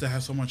stuff. Got to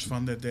have so much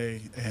fun that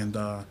day, and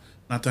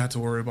not to have to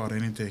worry about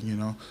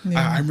anything.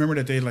 I remember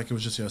that day like it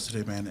was just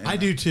yesterday, man. And I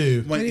do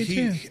too. When I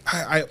do too.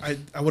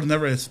 I would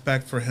never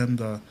expect for him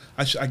to.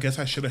 I guess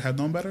I should have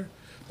known better.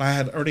 But I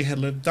had already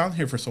lived down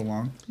here for so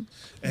long,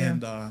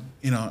 and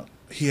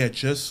he had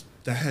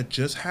that had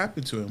just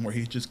happened to him where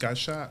he just got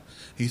shot.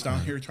 He's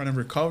down here trying to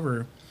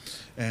recover,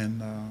 and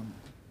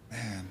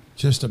man,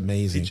 just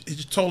amazing. He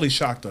just totally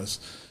shocked us.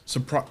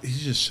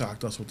 He just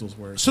shocked us with those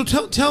words. So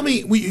tell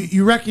me,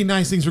 you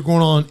recognize things were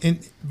going on,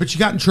 but you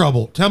got in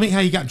trouble. Tell me how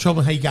you got in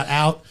trouble and how you got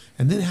out,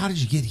 and then how did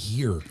you get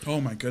here?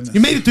 Oh my goodness! You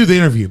made it through the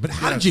interview, but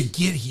how did you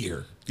get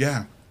here?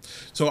 Yeah,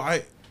 so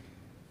I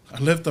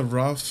lived a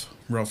rough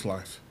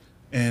life,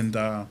 and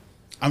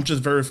I'm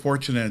just very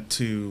fortunate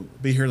to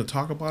be here to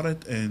talk about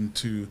it and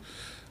to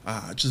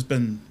just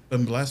been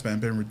blessed,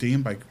 man. Been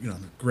redeemed by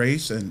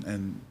grace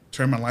and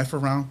turn my life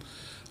around.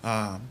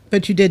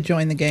 But you did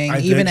join the gang,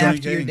 even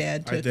after your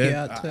dad took you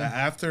out.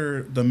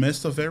 After the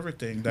midst of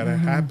everything that had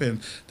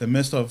happened, the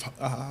midst of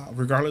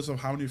regardless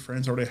of how many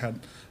friends already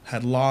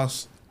had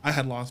lost, I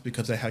had lost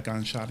because they had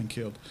gotten shot and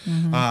killed.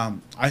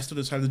 I still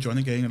decided to join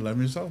the gang at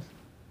 11 years old.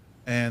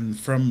 And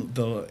from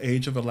the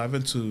age of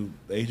 11 to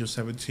the age of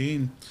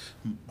 17,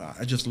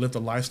 I just lived a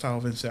lifestyle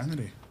of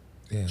insanity,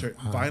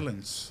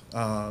 violence,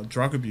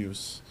 drug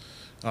abuse.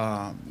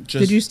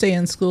 Did you stay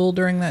in school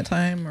during that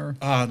time, or?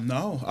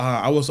 No,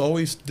 I was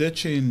always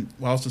ditching.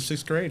 While I was in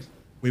 6th grade,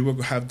 we would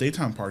have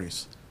daytime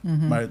parties.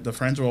 The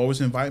friends would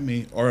always invite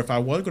me, or if I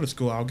was to go to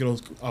school,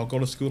 I'll go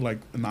to school like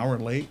an hour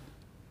late,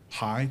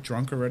 high,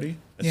 drunk already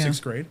at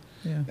 6th grade.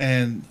 Yeah.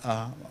 And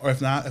or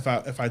if not,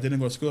 if I didn't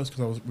go to school, it's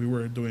because we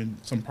were doing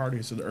some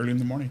parties early in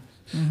the morning.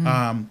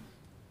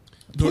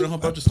 Doing a whole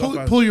bunch of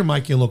stuff. Pull your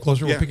mic in a little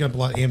closer. Yeah. We're picking up a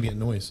lot of ambient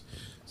noise.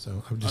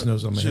 So I just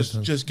knows on my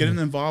headphones. Just getting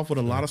involved with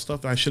a lot of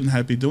stuff that I shouldn't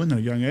have been doing at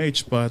a young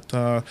age. But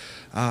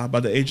by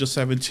the age of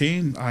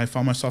 17, I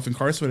found myself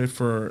incarcerated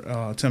for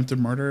attempted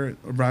murder,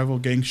 a rival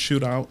gang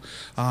shootout,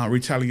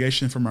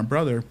 retaliation for my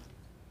brother.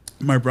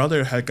 My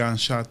brother had gotten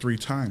shot 3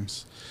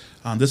 times.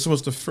 This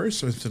was the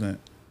first incident.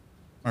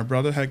 My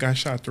brother had got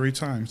shot 3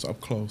 times up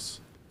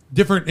close.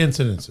 Different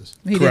incidences.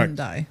 He didn't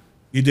die.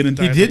 He didn't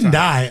die. He didn't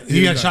die.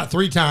 He got shot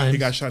 3 times. He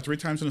got shot 3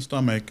 times in the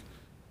stomach,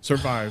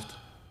 survived.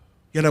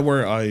 He had to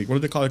wear what do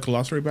they call it,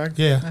 colostomy bag?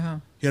 Yeah.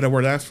 He had to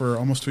wear that for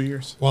almost 2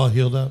 years. While it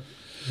healed up.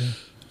 Yeah.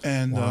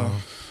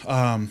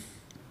 And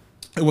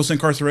it was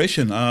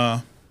incarceration.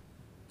 I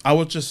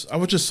was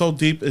just so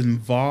deep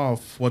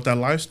involved with that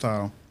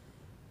lifestyle.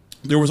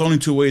 There was only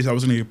 2 ways I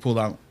was going to get pulled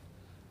out.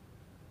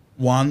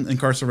 One,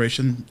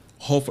 incarceration,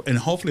 and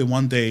hopefully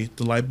one day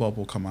the light bulb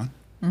will come on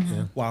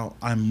while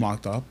I'm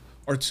locked up.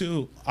 Or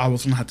 2, I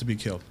was going to have to be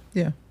killed.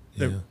 Yeah.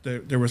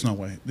 There was no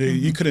way.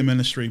 You couldn't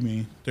administrate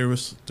me. There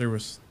was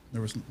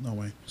no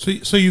way.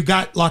 So you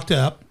got locked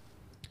up,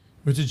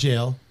 went to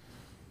jail.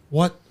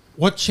 What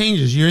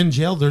changes? You're in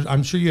jail.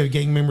 I'm sure you have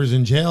gang members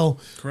in jail.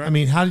 Correct. I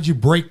mean, how did you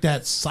break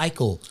that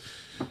cycle?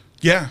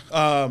 Yeah.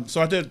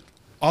 So I did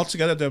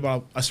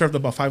altogether. I served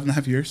about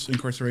 5.5 years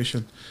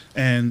incarceration,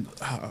 and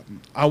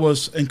I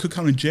was in Cook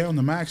County Jail in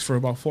the max for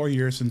about 4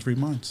 years and 3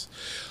 months.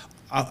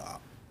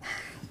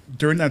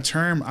 During that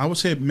term, I would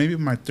say maybe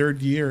my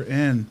 3rd year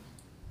in,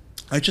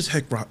 I just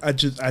had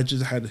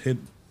hit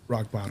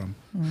rock bottom,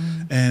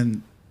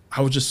 and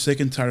I was just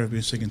sick and tired of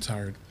being sick and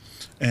tired,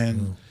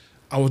 and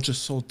I was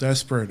just so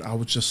desperate. I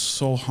was just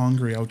so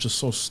hungry. I was just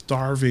so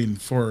starving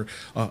for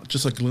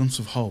just a glimpse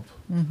of hope.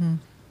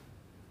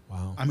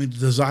 Wow. I mean, the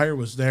desire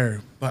was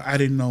there, but I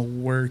didn't know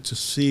where to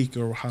seek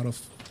or how to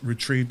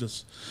retrieve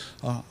this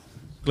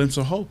glimpse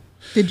of hope.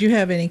 Did you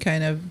have any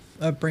kind of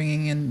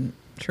upbringing in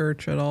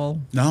church at all?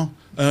 No.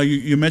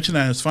 You mentioned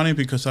that. It's funny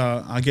because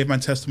I gave my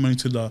testimony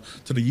to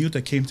the youth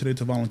that came today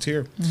to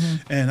volunteer,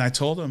 and I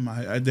told them,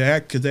 they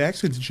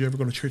asked me, "Did you ever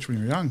go to church when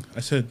you were young?" I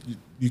said,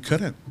 "You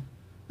couldn't."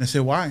 I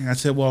said, why? And I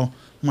said, well,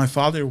 my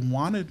father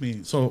wanted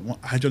me. So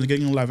I joined the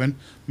gang in 11.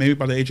 Maybe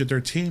by the age of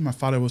 13, my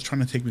father was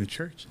trying to take me to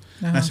church.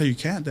 And I said, you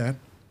can't, Dad.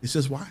 He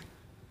says, why?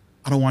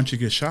 I don't want you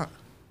to get shot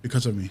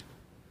because of me.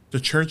 The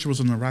church was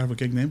in the rival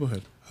gang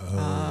neighborhood.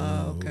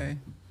 Oh, okay.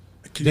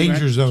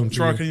 Danger zone.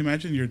 Troy, can you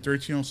imagine your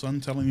 13-year-old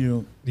son telling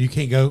you, you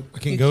can't go? I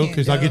can't go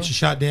because I'll get you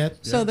shot dead?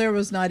 So there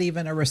was not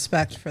even a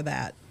respect for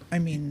that. I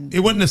mean,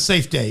 it wasn't a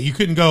safe day. You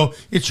couldn't go.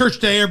 It's church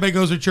day. Everybody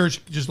goes to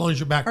church just as long as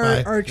you're back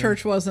by. Our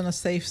church wasn't a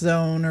safe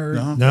zone,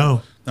 or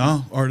No.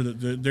 Or I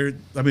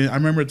mean, I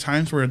remember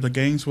times where the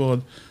gangs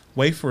would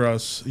wait for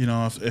us. You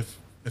know,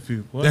 if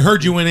you they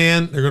heard you went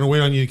in, they're going to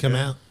wait on you to come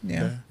out.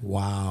 Yeah.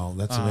 Wow,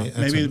 that's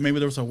amazing. Maybe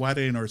there was a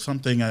wedding or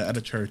something at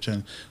a church,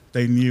 and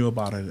they knew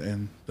about it,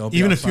 and they'll be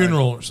even outside. a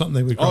funeral or something.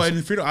 They would. Oh, and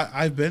the funeral.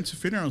 I've been to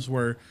funerals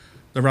where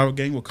the rival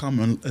gang will come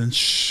and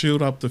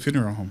shoot up the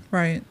funeral home.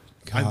 Right.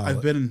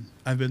 I've been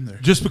there.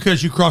 Just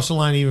because you cross the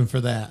line, even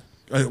for that.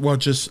 Well,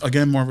 just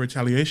again more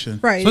retaliation.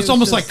 Right. So it's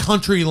almost like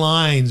country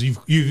lines. You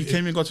can't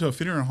even go to a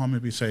funeral home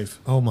and be safe.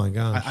 Oh my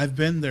gosh! I've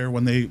been there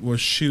when they will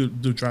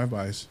do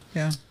drive-bys.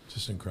 Yeah.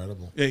 Just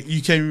incredible.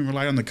 You can't even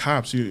rely on the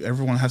cops.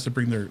 Everyone has to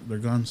bring their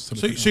guns to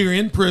the So you're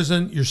in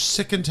prison. You're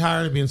sick and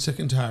tired of being sick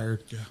and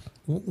tired. Yeah.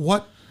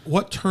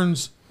 What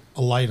turns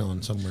a light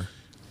on somewhere?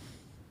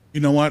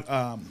 You know what?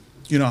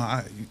 You know,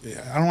 I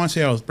don't want to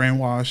say I was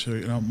brainwashed,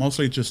 or,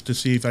 mostly just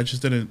deceived. I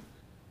just didn't.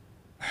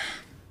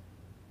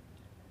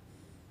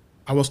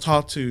 I was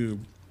taught to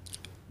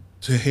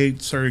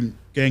hate certain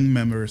gang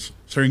members,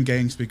 certain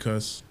gangs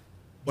because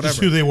whatever.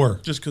 Just who they were.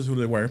 Just because who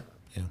they were.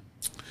 Yeah.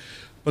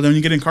 But then when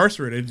you get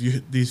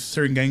incarcerated, these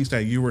certain gangs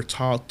that you were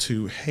taught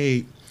to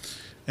hate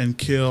and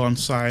kill on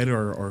sight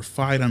or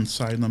fight on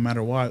sight, no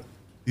matter what,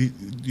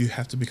 you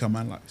have to become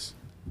allies.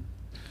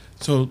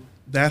 So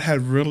that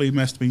had really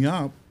messed me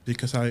up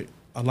because a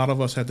lot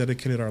of us had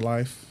dedicated our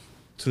life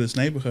to this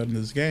neighborhood and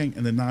this gang,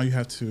 and then now you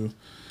have to.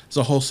 It's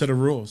a whole set of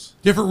rules.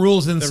 Different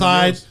rules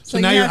inside. So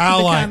now you're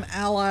allied. Become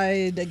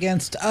allied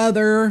against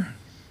other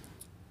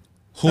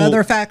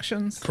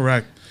factions.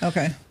 Correct.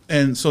 Okay.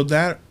 And so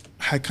that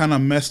had kind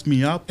of messed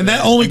me up. And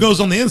that only goes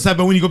on the inside,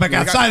 but when you go back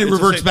outside, it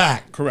reverts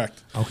back.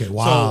 Correct. Okay.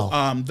 Wow.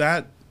 So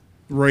that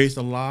raised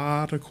a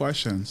lot of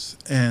questions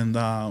and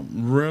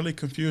really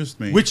confused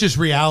me. Which is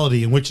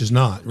reality and which is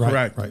not. Right.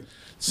 Correct. Right.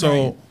 So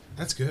Right.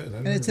 That's good.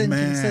 And it's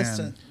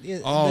inconsistent.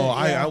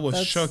 I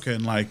was shook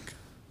and like,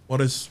 what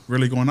is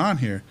really going on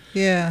here?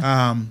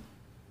 Yeah.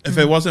 If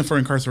it wasn't for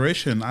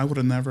incarceration, I would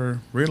have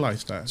never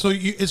realized that. So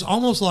it's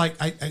almost like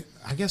I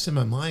guess in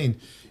my mind,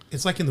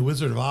 it's like in the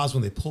Wizard of Oz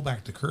when they pull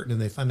back the curtain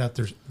and they find out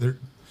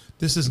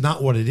this is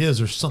not what it is.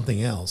 There's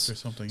something else. There's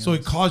something so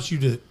else. it caused you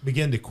to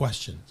begin to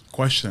question.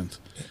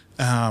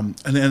 And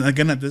then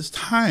again at this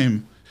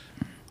time,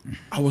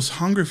 I was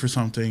hungry for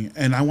something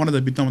and I wanted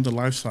to be done with the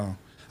lifestyle.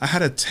 I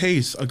had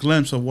a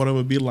glimpse of what it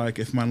would be like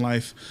if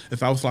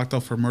I was locked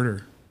up for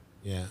murder.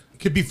 Yeah, it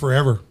could be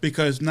forever.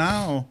 Because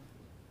now,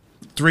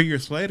 3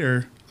 years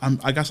later,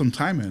 I got some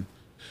time in.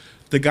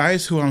 The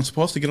guys who I'm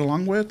supposed to get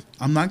along with,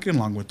 I'm not getting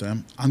along with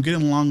them. I'm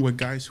getting along with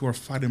guys who are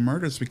fighting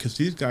murders because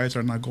these guys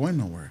are not going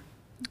nowhere.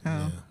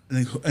 Oh.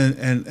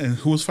 And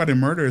who's fighting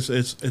murders?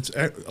 It's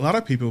a lot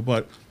of people,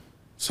 but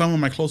some of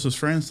my closest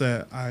friends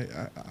that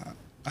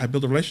I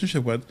built a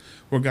relationship with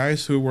were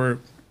guys who were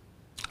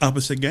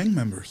opposite gang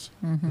members.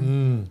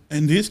 Mm-hmm.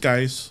 And these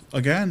guys,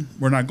 again,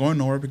 were not going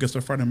nowhere because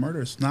they're fighting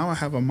murders. Now I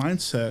have a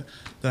mindset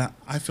that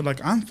I feel like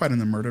I'm fighting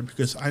the murder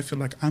because I feel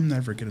like I'm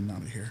never getting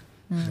out of here.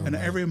 Mm-hmm. And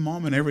every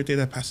moment, every day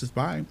that passes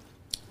by,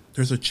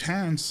 there's a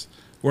chance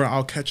where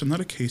I'll catch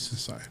another case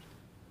inside.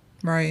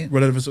 Right.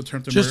 Whether it's a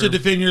term to just murder, to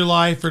defend your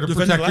life or to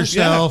protect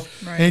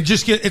yourself. Yeah. Right. And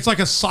it's like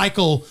a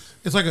cycle.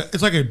 It's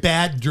like a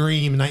bad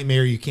dream,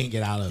 nightmare you can't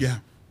get out of.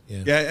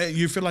 Yeah,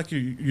 you feel like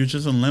you're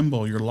just in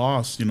limbo. You're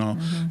lost. You know,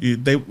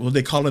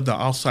 they call it the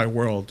outside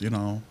world. You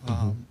know,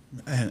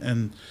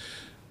 and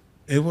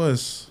it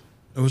was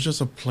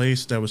just a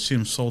place that would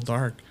seem so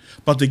dark.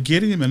 But the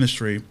Gideon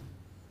ministry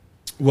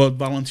would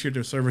volunteer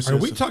their services. Are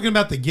we talking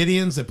about the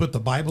Gideons that put the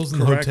Bibles in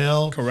the Correct,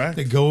 hotel? correct.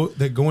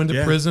 That go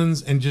into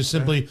prisons and just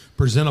simply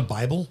present a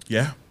Bible.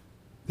 Yeah,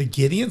 the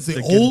Gideons,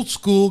 the old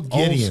school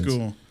Gideons. Old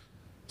school.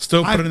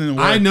 Still putting in the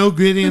work. I know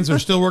Gideons are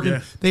still working.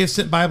 Yeah. They have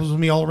sent Bibles with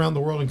me all around the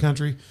world and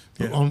country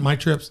on my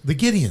trips. The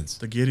Gideons.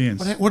 The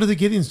Gideons. What do the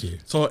Gideons do?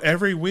 So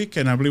every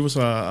weekend, I believe it was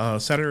a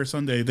Saturday or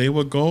Sunday, they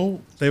would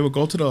go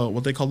to the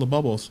what they call the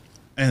bubbles,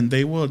 and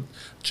they would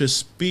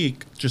just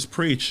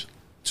preach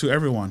to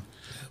everyone.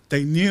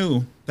 They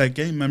knew that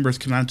gang members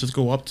cannot just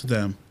go up to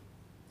them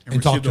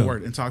and receive the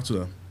word and talk to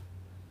them.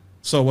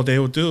 So what they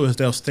would do is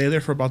they'll stay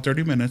there for about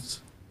 30 minutes,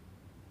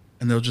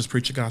 and they'll just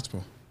preach the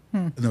gospel,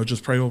 and they'll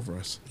just pray over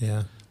us.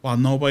 Yeah. While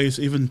nobody's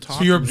even talking.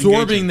 So you're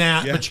absorbing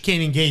that, but you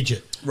can't engage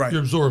it. Right.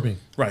 You're absorbing.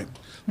 Right.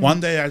 One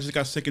day I just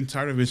got sick and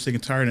tired of being sick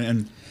and tired,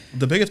 and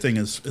the biggest thing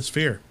is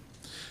fear,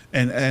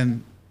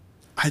 and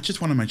I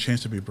just wanted my chains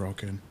to be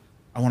broken.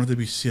 I wanted to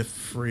be set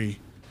free,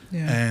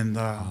 and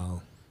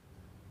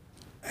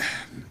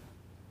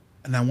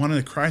and I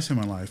wanted Christ in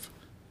my life.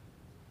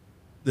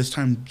 This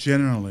time,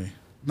 generally,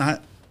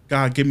 not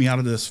God, get me out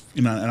of this,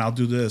 and I'll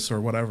do this or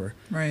whatever.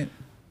 Right.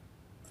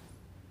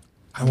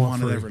 I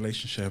wanted that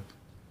relationship.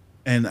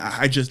 And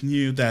I just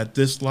knew that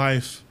this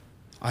life,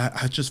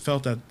 I just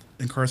felt that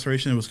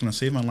incarceration was going to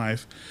save my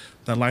life.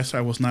 That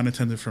lifestyle was not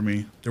intended for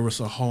me. There was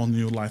a whole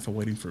new life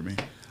awaiting for me.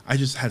 I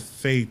just had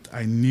faith.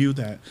 I knew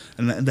that.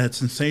 And that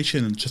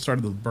sensation just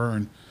started to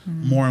burn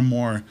more and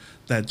more.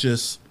 That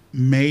just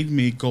made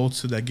me go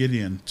to that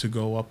Gideon to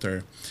go up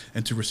there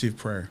and to receive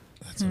prayer.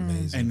 That's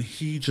amazing. And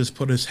he just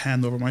put his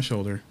hand over my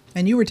shoulder.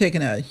 And you were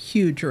taking a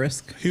huge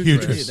risk. Huge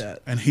to risk. do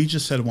that. And he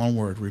just said one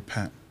word,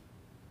 repent.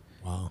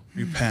 Wow.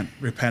 Repent.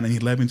 And he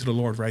led me to the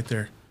Lord right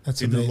there.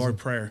 That's in amazing. the Lord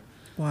prayer.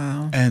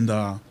 Wow. And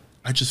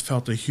I just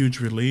felt a huge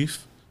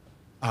relief,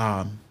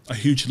 a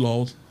huge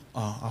load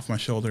off my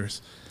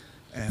shoulders.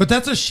 And But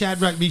that's a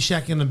Shadrach,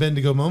 Meshach, and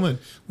Abednego moment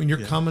when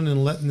you're coming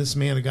and letting this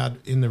man of God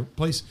in the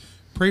place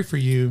pray for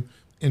you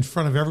in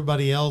front of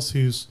everybody else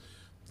who's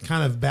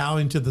kind of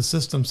bowing to the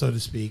system, so to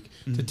speak,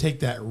 to take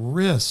that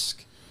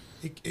risk.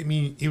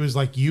 It was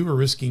like you were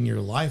risking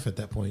your life at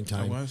that point in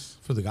time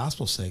for the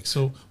gospel's sake.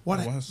 So what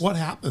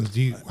happens?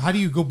 How do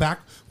you go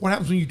back? What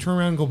happens when you turn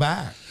around and go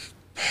back?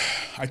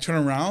 I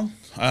turned around.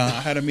 I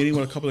had a meeting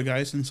with a couple of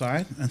guys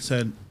inside and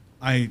said,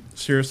 I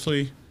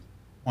seriously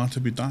want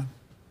to be done.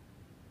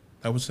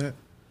 That was it.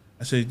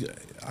 I said,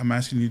 I'm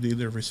asking you to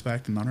either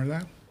respect and honor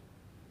that.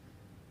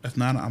 If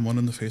not, I'm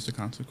willing to face the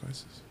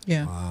consequences.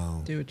 Yeah.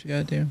 Wow. Do what you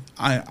got to do.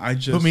 I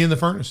just Put me in the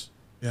furnace.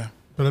 Yeah.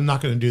 But I'm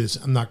not going to do this.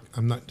 I'm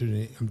not doing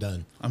it. I'm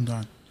done. I'm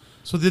done.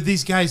 So did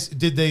these guys?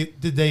 Did they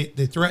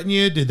threaten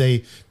you? Did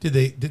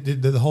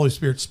the Holy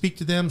Spirit speak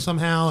to them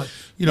somehow?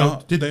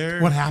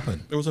 What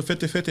happened? There was a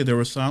 50-50. There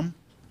was some,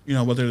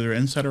 whether they're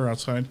inside or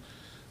outside,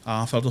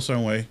 felt a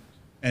certain way,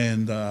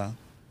 and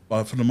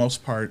but for the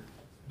most part,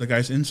 the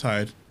guys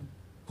inside,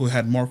 who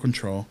had more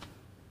control,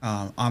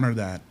 honored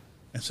that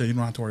and said, "You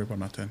don't have to worry about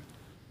nothing.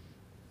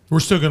 We're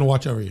still going to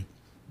watch over you.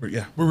 But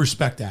yeah, We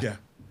respect that." yeah."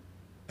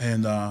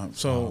 And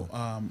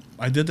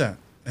I did that,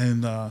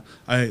 and I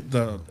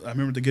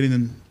remember the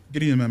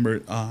Gideon member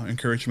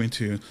encouraged me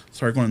to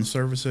start going to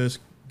services,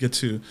 get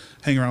to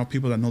hang around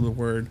people that know the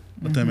Word,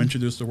 let them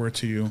introduce the Word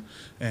to you,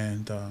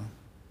 and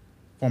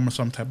form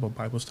some type of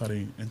Bible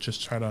study, and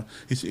just try to.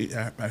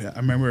 I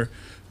remember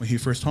when he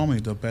first told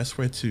me the best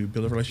way to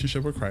build a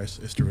relationship with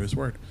Christ is through His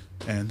Word,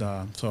 and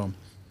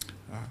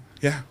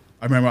yeah,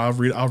 I remember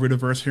I'll read a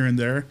verse here and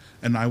there,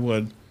 and I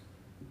would.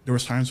 There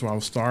was times where I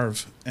was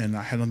starved and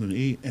I had nothing to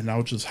eat, and I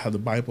would just have the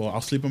Bible. I'll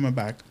sleep on my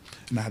back,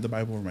 and I had the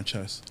Bible over my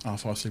chest. I'll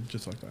fall asleep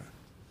just like that.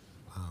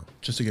 Wow,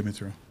 just to get me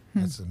through.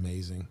 That's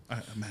amazing.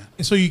 Man.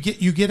 And so you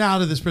get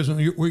out of this prison.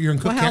 You're in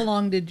Cook Well, how County.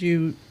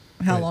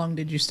 long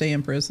did you stay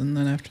in prison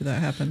then after that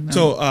happened?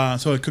 So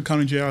at Cook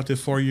County Jail, I did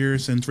 4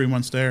 years and 3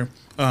 months there.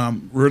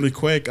 Really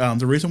quick,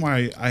 the reason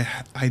why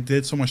I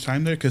did so much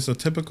time there, because the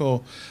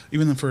typical,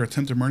 even for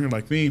attempted murder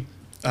like me,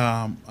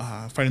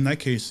 fighting that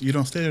case, you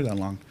don't stay there that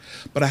long.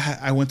 But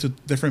I went to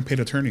different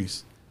paid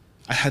attorneys.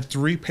 I had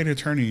 3 paid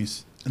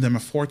attorneys, and then my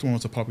 4th one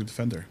was a public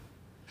defender.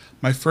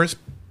 My first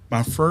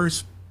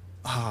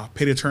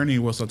paid attorney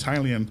was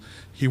Italian.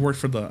 He worked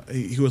for the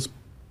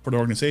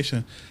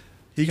organization.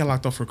 He got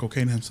locked up for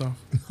cocaine himself.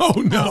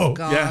 Oh no! Oh,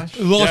 gosh.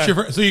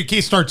 Yeah. So your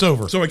case starts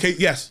over. So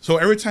yes. So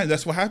every time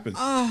that's what happens.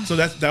 So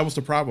that was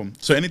the problem.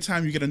 So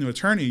anytime you get a new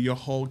attorney, your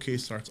whole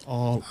case starts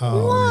all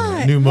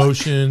What? New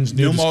motions,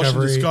 new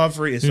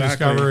discovery. Exactly. New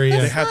discovery.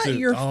 That's They not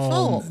your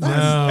fault.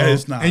 No,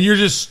 It's not. And you're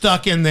just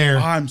stuck in there.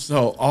 I'm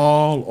so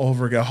all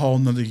over again, a whole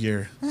another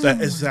year.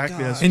 That's God.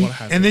 what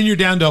happened. And then you're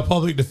down to a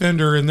public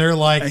defender, and they're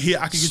like And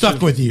I could get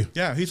stuck with you.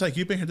 Yeah, he's like,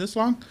 "You've been here this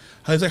long?"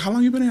 I was like, "How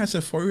long you been here?" I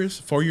said, 4 years.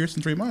 4 years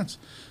and 3 months.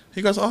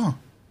 He goes, "Oh."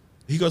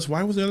 He goes,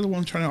 "Why was the other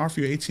one trying to offer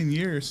you 18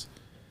 years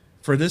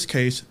for this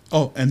case?"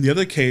 Oh, and the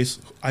other case,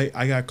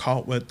 I got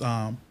caught with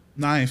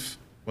knife,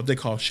 what they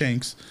call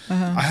shanks.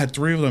 I had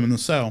 3 of them in the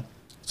cell.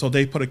 So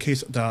they put a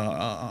case,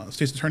 the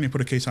state's attorney put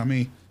a case on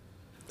me.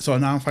 So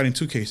now I'm fighting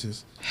 2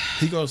 cases.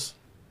 He goes,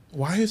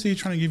 "Why is he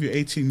trying to give you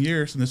 18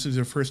 years and this is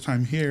your first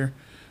time here?"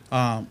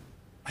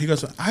 He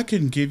goes, "I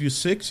can give you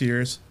 6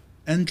 years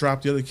and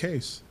drop the other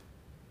case."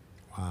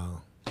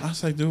 Wow. I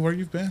was like, "Dude, where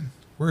you been?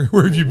 Where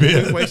have you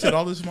been? We wasted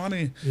all this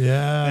money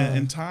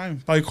and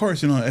time." But of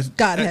course,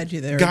 God had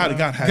you there. God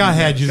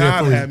had you there.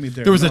 God for had you. me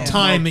there. There was a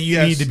time that you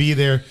Yes. need to be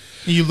there,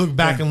 and you look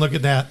back and look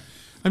at that.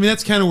 I mean,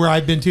 that's kind of where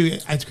I've been too.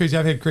 It's crazy.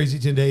 I've had crazy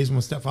 10 days with my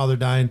stepfather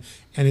dying,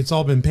 and it's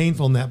all been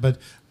painful in that. But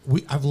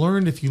I've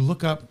learned if you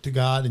look up to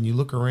God and you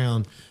look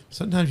around,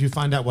 sometimes you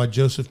find out why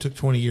Joseph took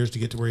 20 years to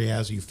get to where he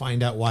has. You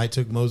find out why it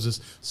took Moses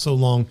so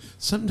long.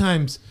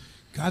 Sometimes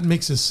God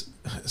makes us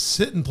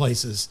sit in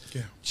places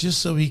just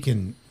so he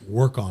can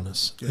work on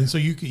us. And so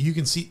you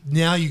can see,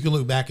 now you can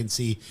look back and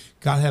see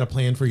God had a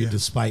plan for you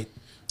despite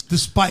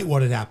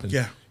what had happened.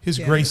 Yeah. His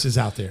grace is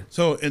out there.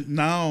 So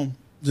now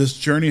this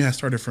journey has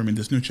started for me,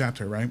 this new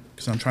chapter, right?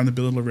 Because I'm trying to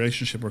build a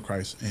relationship with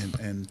Christ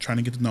and trying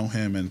to get to know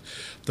him. And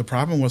the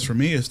problem was for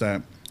me is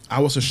that I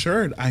was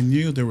assured, I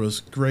knew there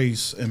was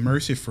grace and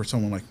mercy for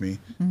someone like me.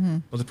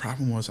 But the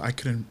problem was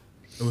it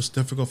was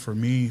difficult for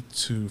me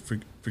to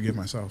forgive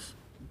myself.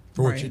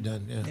 for what Right. you've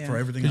done. Yeah. Yeah. for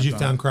everything Because I've you done.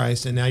 found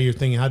Christ, and now you're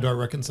thinking, how do I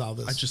reconcile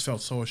this? I just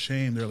felt so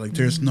ashamed. They're like,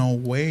 there's no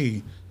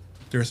way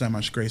there's that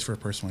much grace for a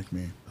person like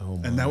me. Oh,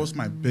 and that was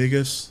my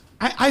biggest.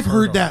 I've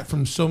heard that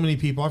from so many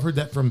people. I've heard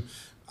that from,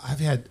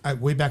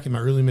 way back in my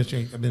early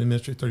ministry, I've been in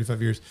ministry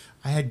 35 years.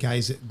 I had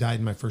guys that died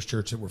in my first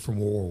church that were from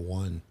World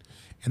War I,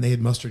 and they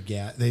had mustard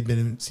gas.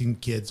 They'd seen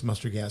kids,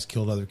 mustard gas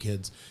killed other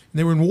kids, and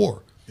they were in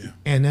war. Yeah.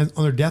 And then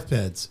on their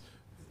deathbeds,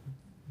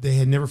 they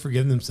had never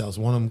forgiven themselves.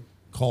 One of them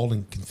called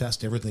and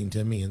confessed everything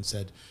to me and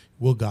said,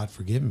 "Will God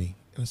forgive me?"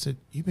 And I said,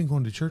 "You've been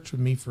going to church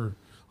with me for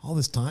all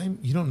this time.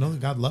 You don't know that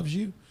God loves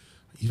you.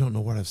 You don't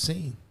know what I've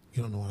seen.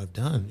 You don't know what I've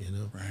done, you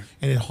know." Right.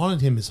 And it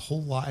haunted him his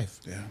whole life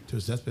Yeah. to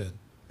his deathbed.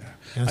 Yeah.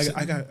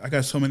 And I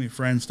got so many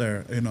friends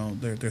there. You know,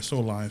 they're still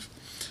alive,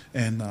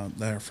 and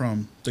they're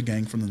from the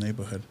gang from the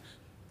neighborhood,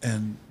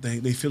 and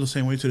they feel the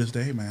same way to this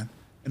day, man.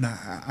 And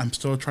I'm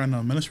still trying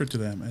to minister to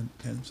them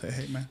and say,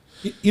 hey, man.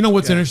 You know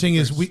what's Yeah, interesting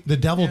is there's- the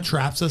devil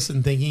traps us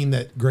in thinking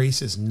that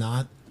grace is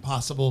not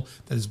possible,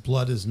 that his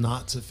blood is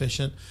not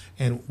sufficient.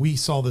 And we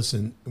saw this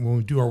when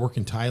we do our work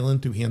in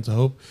Thailand through Hands of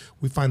Hope.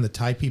 We find the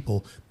Thai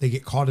people, they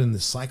get caught in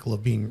this cycle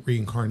of being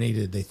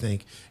reincarnated, they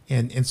think.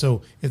 And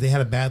so if they had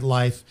a bad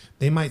life,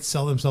 they might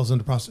sell themselves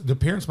into prostitution. The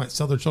parents might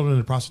sell their children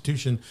into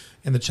prostitution,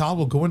 and the child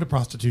will go into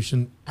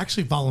prostitution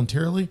actually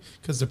voluntarily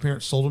because the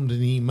parents sold them to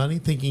need money,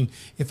 thinking,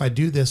 if I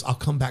do this, I'll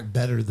come back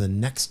better the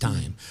next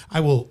time. I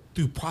will,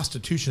 through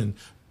prostitution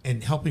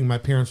and helping my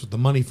parents with the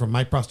money from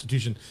my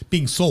prostitution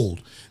being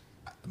sold,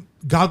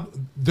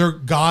 their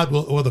God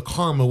will, or the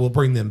karma will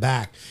bring them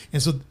back.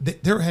 And so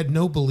there had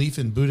no belief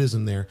in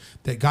Buddhism there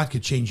that God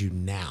could change you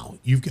now.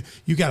 You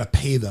got to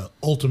pay the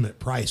ultimate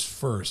price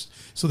first.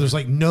 So there's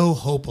like no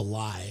hope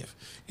alive.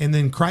 And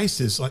then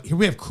Christ is like, here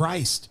we have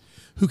Christ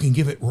who can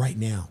give it right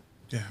now.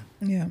 Yeah.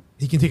 Yeah.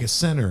 He can take a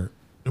sinner,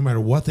 no matter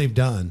what they've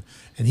done,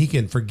 and he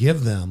can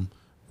forgive them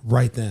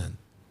right then.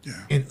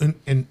 Yeah.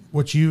 And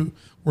what you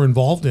were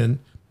involved in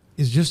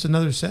is just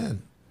another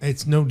sin.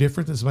 It's no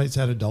different than somebody that's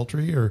had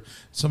adultery or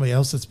somebody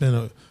else that's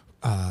been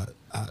a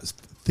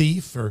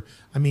thief. Or,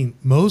 I mean,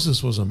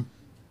 Moses was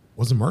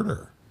a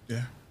murderer.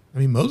 Yeah. I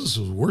mean, Moses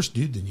was a worse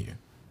dude than you.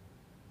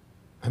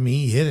 I mean,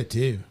 he hit it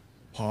too.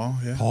 Paul.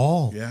 Yeah.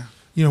 Paul. Yeah.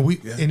 You know,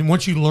 Yeah. and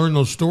once you learn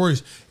those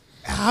stories,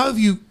 how have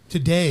you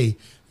today?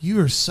 You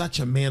are such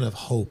a man of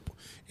hope.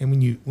 And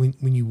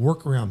when you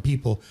work around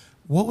people,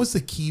 what was the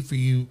key for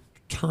you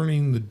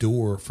turning the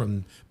door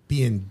from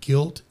being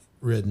guilt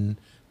ridden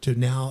to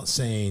now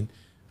saying,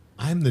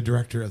 I'm the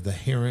director of the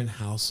Heron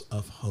House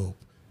of Hope?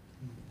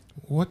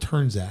 What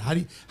turns that? How'd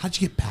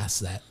you get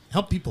past that?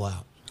 Help people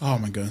out. Oh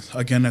my goodness.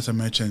 Again, as I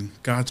mentioned,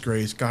 God's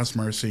grace, God's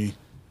mercy,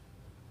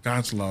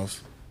 God's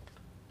love.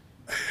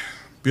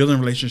 Building a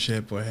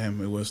relationship with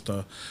him, it was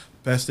the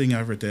best thing I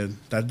ever did.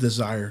 That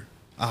desire,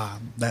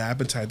 that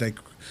appetite, that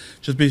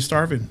just being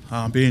starving,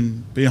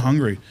 being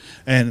hungry.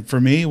 And for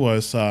me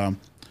was, I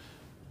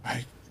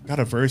got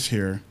a verse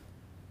here.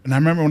 And I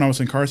remember when I was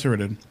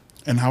incarcerated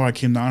and how I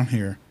came down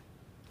here.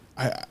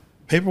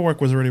 Paperwork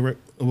was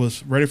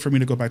ready for me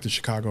to go back to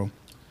Chicago.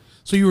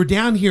 So you were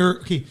down here.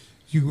 Okay,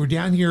 you were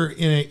down here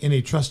in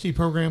a trustee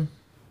program.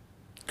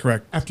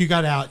 Correct. After you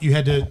got out, you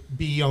had to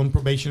be on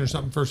probation or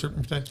something for a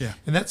certain time. Yeah.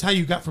 And that's how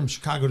you got from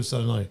Chicago to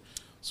Southern Illinois.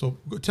 So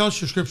tell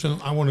us your scripture.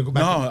 I want to go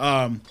back.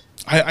 No,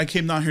 I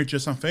came down here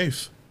just on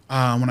faith.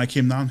 When I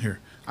came down here,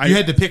 You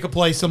had to pick a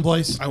place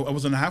someplace. I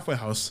was in a halfway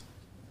house.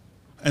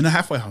 In a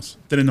halfway house.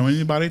 Didn't know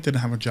anybody.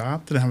 Didn't have a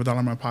job. Didn't have $1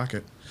 in my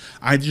pocket.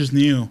 I just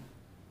knew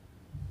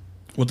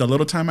with the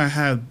little time I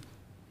had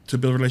to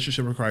build a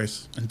relationship with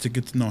Christ and to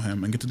get to know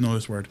him and get to know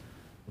his word,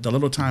 with the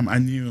little time I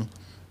knew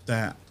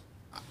that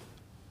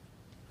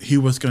he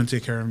was going to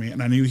take care of me,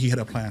 and I knew he had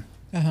a plan.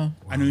 Uh-huh.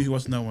 I knew he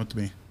wasn't done with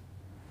me.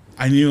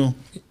 I knew.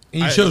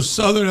 And you chose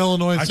Southern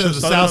Illinois instead of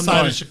the south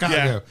side of Chicago.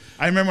 Yeah.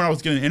 I remember when I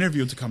was getting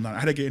interviewed to come down. I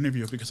had to get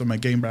interviewed because of my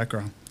game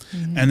background.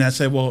 And I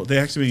said, well, they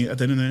asked me at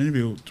the end of the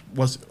interview,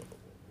 do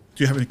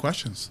you have any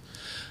questions?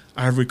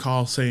 I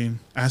recall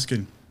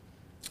asking,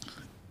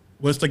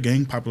 what's the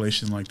gang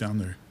population like down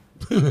there?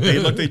 They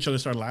looked at each other,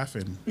 started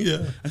laughing.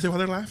 Yeah. I said, why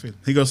they're laughing?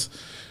 He goes,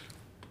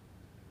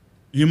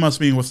 you must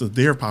mean what's the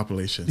deer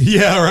population?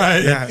 Yeah,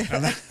 right. Yeah.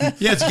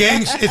 Yeah, it's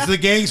gangs. It's the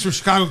gangs from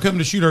Chicago coming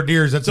to shoot our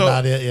deers. That's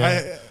about it.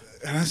 Yeah.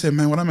 I said,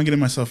 man, what am I getting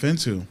myself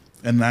into?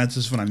 And that's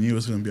just when I knew it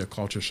was going to be a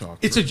culture shock.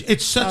 It's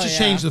such Oh, a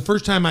change. yeah. The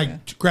first time I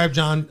grabbed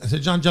John, I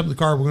said, John, jump in the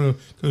car. We're going to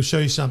go show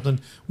you something.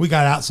 We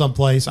got out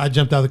someplace. I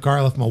jumped out of the car.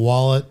 I left my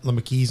wallet, left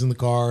my keys in the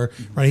car.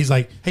 Right? He's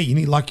like, hey, you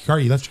need to lock your car.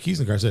 You left your keys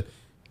in the car. I said,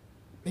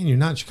 man, you're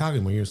not in Chicago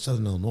anymore. You're in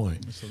Southern Illinois.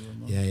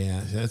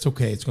 Yeah. That's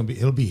okay.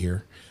 It'll be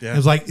here. Yeah. It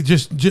was like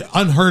just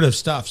unheard of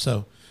stuff.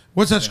 So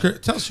what's that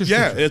script? Tell us your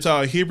Yeah,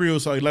 scripture. it's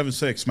Hebrews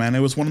 11:6, man. It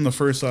was one of the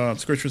first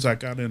scriptures I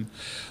got in.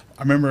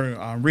 I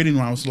remember reading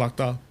when I was locked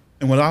up.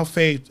 And without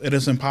faith, it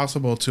is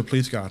impossible to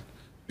please God,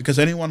 because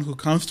anyone who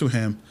comes to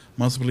him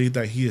must believe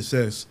that he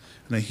exists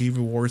and that he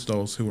rewards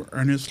those who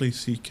earnestly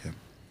seek him.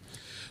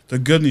 The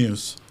good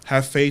news,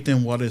 have faith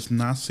in what is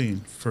not seen,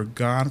 for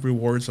God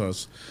rewards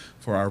us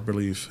for our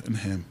belief in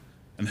him.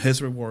 And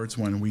his rewards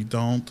when we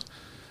don't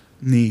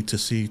need to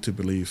see to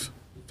believe.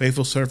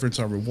 Faithful servants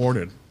are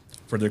rewarded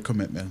for their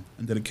commitment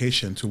and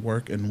dedication to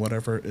work in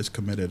whatever is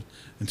committed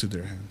into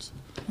their hands.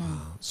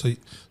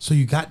 So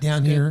you got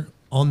down here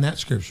on that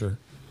scripture.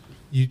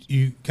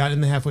 You got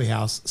in the halfway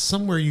house.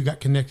 Somewhere you got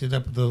connected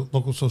up with the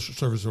local social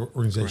service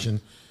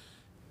organization.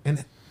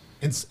 Right.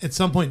 And at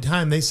some point in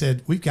time, they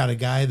said, we've got a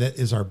guy that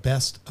is our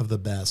best of the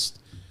best.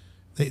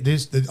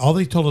 All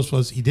they told us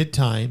was he did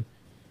time.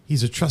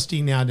 He's a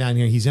trustee now down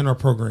here. He's in our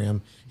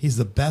program. He's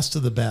the best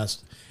of the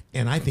best.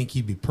 And I think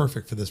he'd be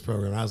perfect for this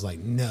program. I was like,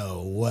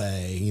 no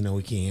way.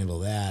 We can't handle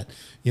that.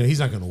 He's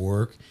not going to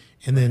work.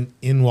 And then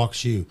in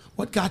walks you.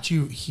 What got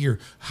you here?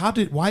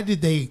 Why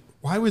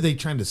were they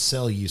trying to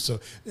sell you? So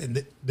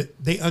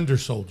they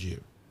undersold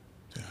you.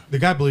 Yeah. The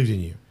guy believed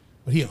in you,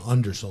 but he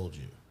undersold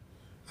you.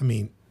 I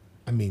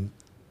mean,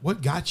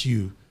 what got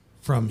you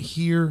from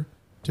here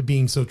to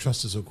being so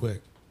trusted so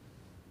quick?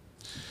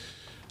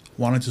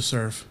 Wanted to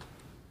serve.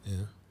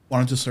 Yeah.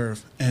 Wanted to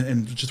serve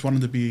and just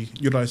wanted to be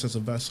utilized as a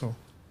vessel.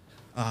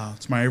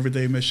 It's my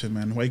everyday mission,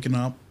 man. Waking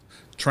up,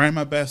 trying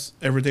my best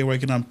every day,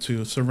 waking up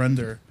to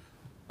surrender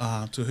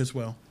to His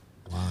will.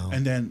 Wow.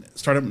 And then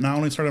not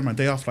only started my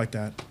day off like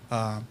that,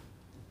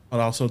 but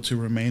also to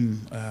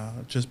remain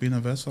just being a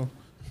vessel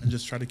and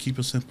just try to keep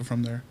it simple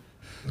from there.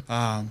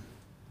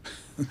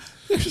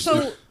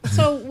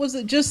 So was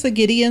it just the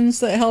Gideons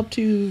that helped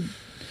you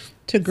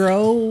to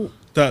grow?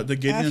 The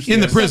Gideons in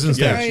the prisons,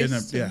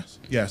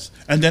 yes.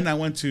 And then I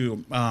went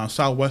to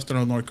Southwestern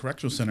Illinois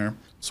Correctional Center,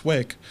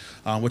 SWIC,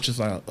 which is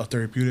a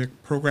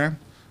therapeutic program,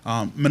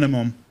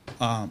 minimum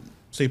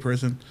state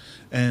prison,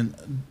 and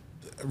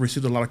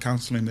received a lot of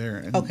counseling there.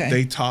 And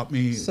they taught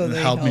me and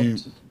helped me,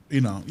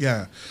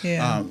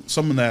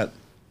 some of that.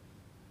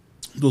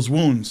 Those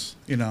wounds,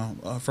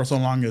 for so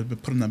long I've been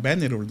putting a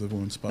Band-Aid over the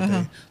wounds,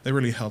 but they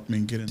really helped me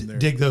get in there.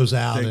 Dig those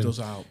out.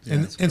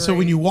 Yeah. And so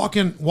when you walked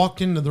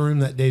into the room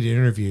that day to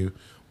interview,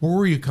 where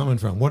were you coming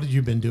from? What had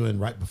you been doing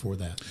right before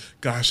that?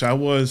 Gosh, I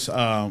was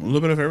a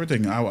little bit of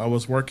everything. I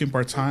was working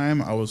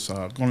part-time. I was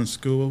going to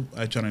school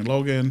at Johnny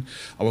Logan.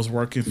 I was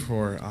working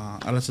for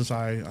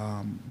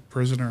LSSI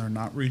Prisoner and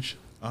Outreach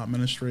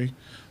Ministry,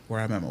 where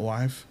I met my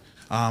wife.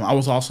 I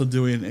was also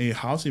doing a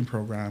housing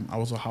program. I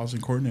was a housing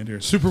coordinator.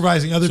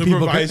 Supervising other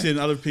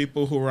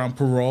people who were on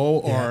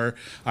parole.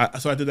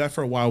 So I did that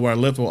for a while where I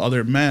lived with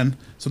other men.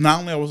 So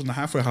not only I was in the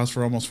halfway house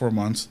for almost 4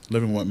 months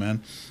living with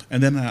men,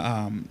 and then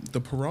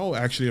the parole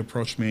actually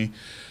approached me.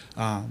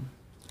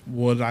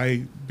 Would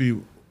I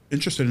be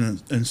interested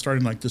in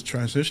starting like this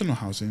transitional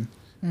housing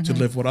to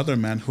live with other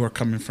men who are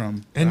coming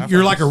from. And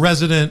you're like a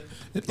resident,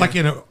 like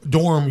in a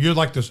dorm, you're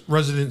like the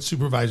resident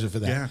supervisor for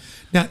that. Yeah.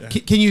 Now,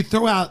 can you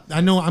throw out,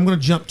 I know I'm going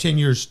to jump 10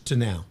 years to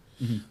now.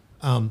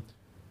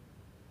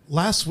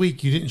 Last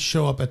week, you didn't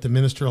show up at the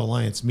Ministerial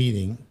Alliance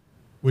meeting,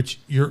 which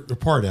you're a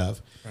part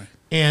of. Right.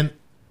 And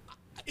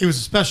it was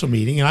a special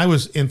meeting, and I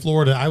was in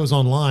Florida. I was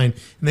online,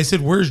 and they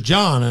said, "Where's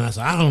John?" And I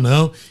said, "I don't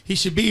know. He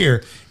should be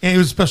here." And it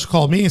was a special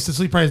call meeting. And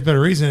so he probably has a better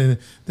reason. And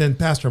then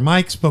Pastor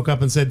Mike spoke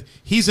up and said,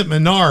 "He's at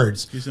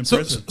Menards." He's in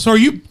prison. So are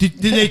you? Did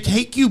they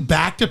take you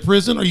back to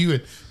prison? Are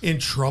you in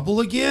trouble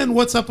again?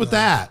 What's up with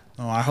that?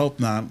 Oh, I hope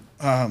not.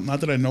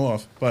 Not that I know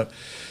of. But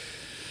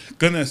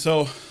goodness,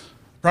 so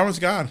promise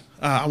God,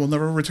 I will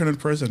never return to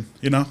prison.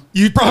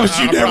 You promised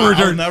you never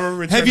return. I'll never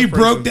return. Have you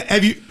broke that?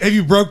 Have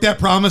you broke that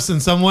promise in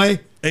some way?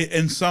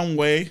 In some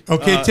way.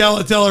 Okay, tell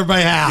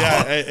everybody how.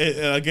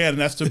 Yeah, again,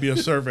 that's to be a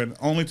servant,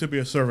 only to be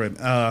a servant.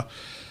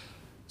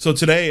 So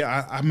today,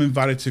 I'm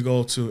invited to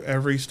go to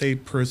every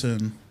state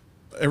prison,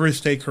 every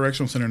state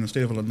correctional center in the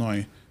state of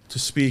Illinois to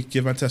speak,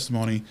 give my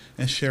testimony,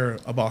 and share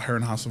about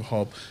Heron House of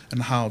Hope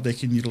and how they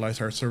can utilize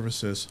our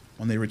services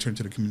when they return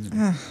to the community.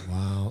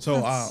 Wow.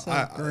 So,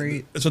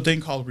 great. It's a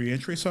thing called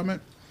Reentry Summit.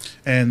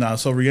 And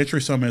so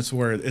Reentry Summit is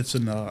where it's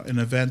an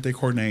event they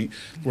coordinate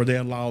where they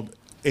allow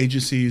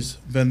agencies,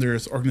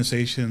 vendors,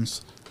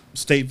 organizations,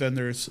 state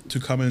vendors to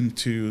come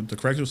into the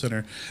correctional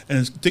center.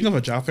 And think of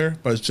a job fair,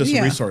 but it's just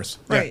a resource.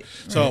 Right.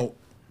 Yeah. So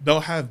they'll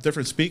have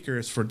different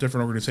speakers for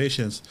different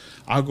organizations.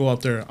 I'll go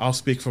up there, I'll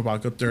speak for about a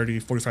good 30,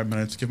 45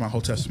 minutes, give my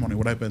whole testimony,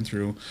 what I've been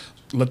through,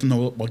 let them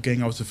know what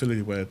gang I was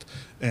affiliated with.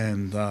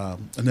 And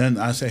then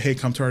I say, hey,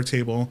 come to our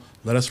table,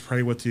 let us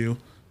pray with you.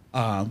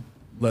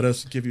 Let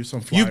us give you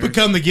some flyers. You've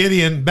become the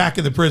Gideon back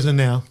in the prison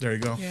now. There you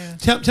go. Yeah.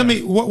 Tell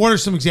me, what are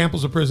some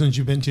examples of prisons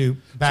you've been to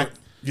back?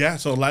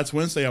 So last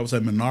Wednesday I was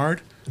at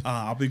Menard.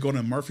 I'll be going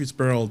to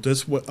Murfreesboro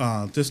this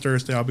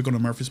Thursday. I'll be going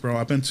to Murfreesboro.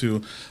 I've been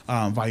to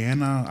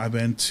Vienna. I've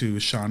been to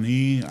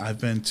Shawnee.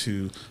 I've been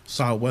to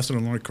Southwestern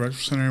Illinois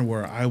Correctional Center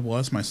where I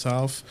was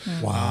myself.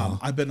 Wow.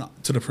 I've been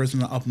to the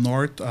prison up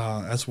north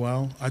as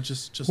well. I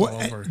just all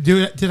over.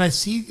 Did I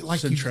see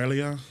like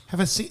Centralia?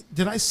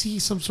 Did I see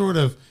some sort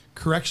of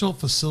correctional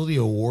facility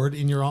award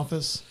in your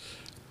office?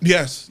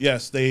 Yes.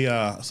 They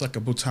it's like a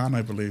baton,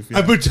 I believe. Yeah.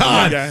 A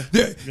baton.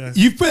 Yeah.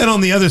 You've been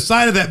on the other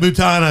side of that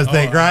baton, I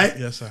think, right?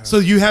 Yes, I have. So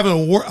you have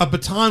a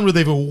baton where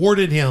they've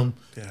awarded him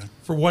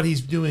for what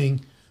he's doing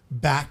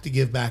to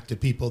give back to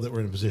people that were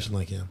in a position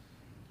like him.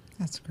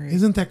 That's great.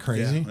 Isn't that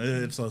crazy?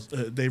 Yeah,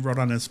 they wrote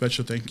on a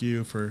special thank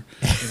you for,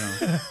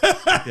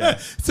 yeah.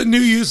 It's a new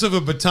use of a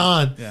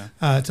baton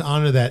Yeah. to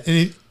honor that.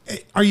 And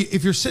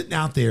if you're sitting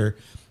out there,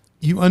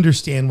 you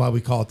understand why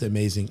we call it the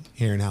Amazing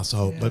Heron House of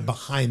Hope. But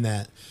behind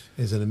that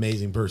is an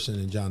amazing person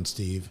in John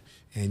Steve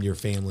and your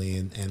family.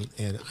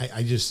 And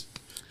I just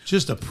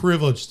a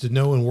privilege to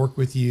know and work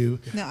with you.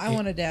 Now, I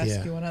wanted to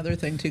ask you one other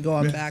thing, too,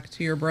 going back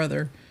to your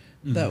brother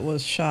that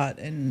was shot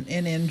and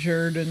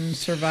injured and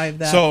survived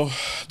that. So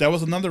that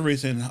was another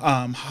reason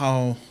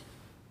how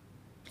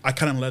I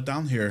kind of let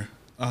down here.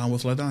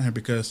 Was let down here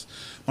because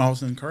when I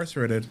was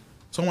incarcerated,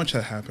 so much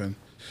had happened.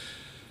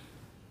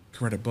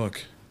 Could write a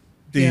book.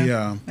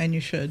 And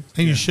you should.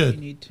 And you should.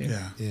 You need to.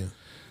 Yeah.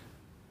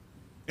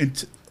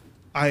 And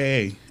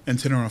IA,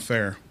 Itinerant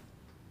Affair,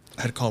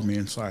 had called me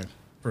inside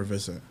for a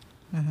visit.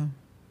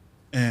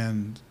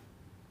 And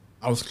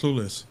I was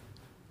clueless.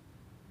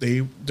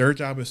 Their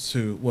job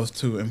was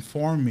to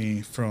inform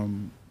me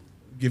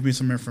give me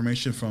some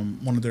information from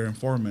one of their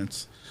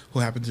informants who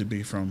happened to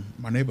be from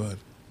my neighborhood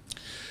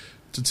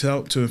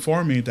to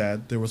inform me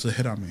that there was a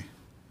hit on me.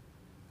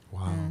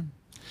 Wow.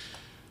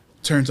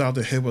 Turns out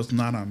the hit was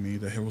not on me.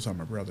 The hit was on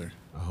my brother.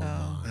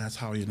 Oh. And that's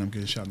how he ended up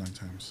getting shot 9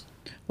 times.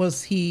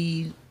 Was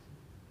he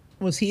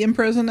in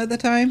prison at the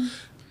time?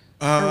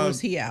 Or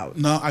was he out?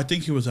 No, I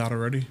think he was out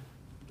already.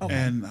 Okay.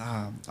 And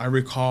I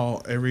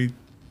recall every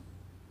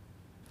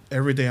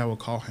day I would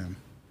call him,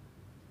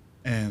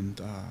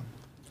 and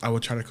I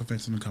would try to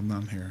convince him to come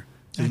down here.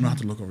 So you don't have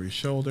to look over your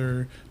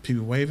shoulder.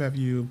 People wave at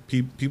you.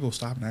 People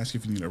stop and ask you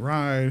if you need a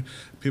ride.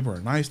 People are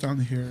nice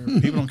down here.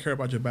 People don't care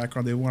about your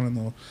background. They want to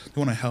know. They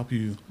want to help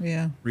you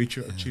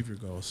achieve your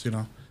goals. You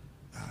know,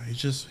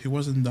 he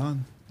wasn't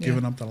done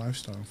giving up the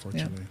lifestyle,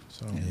 unfortunately.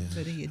 So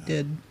but he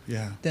did.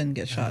 Then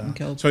get shot and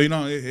killed. So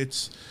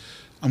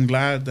I'm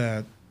glad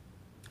that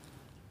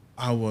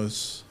I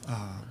was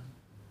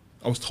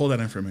told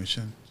that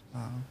information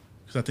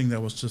because I think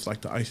that was just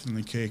like the icing on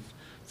the cake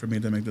for me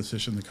to make the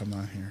decision to come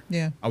down here.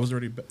 Yeah, I was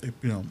already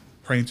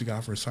praying to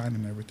God for a sign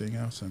and everything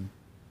else, and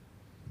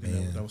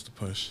that was the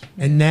push.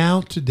 And now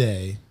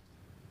today,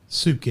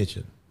 Soup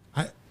Kitchen.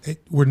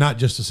 We're not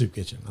just a soup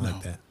kitchen. I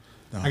like that.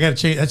 No. I got to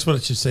change. That's what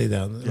it should say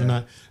now. We're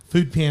not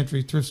food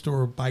pantry, thrift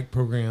store, bike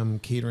program,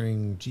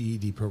 catering,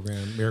 GED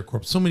program,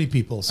 AmeriCorps. So many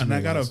people. And I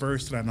got a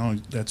verse that I know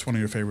that's one of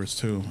your favorites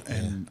too,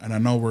 and I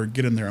know we're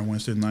getting there on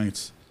Wednesday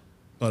nights,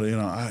 but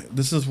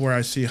this is where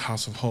I see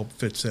House of Hope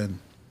fits in.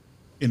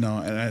 And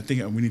I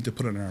think we need to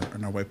put it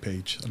on our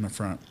webpage on the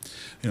front.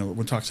 When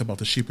it talks about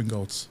the sheep and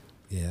goats.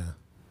 Yeah.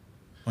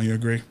 Oh, you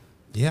agree?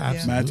 Yeah,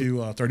 absolutely.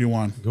 Matthew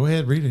 31. Go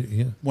ahead, read it.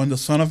 Yeah. When the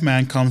Son of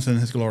Man comes in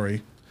his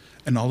glory,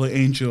 and all the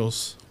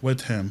angels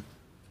with him,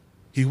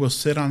 he will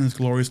sit on his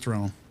glorious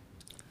throne.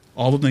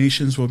 All the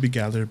nations will be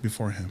gathered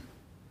before him,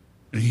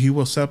 and he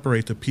will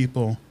separate the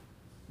people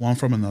one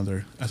from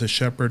another, as a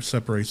shepherd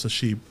separates the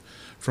sheep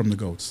from the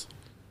goats.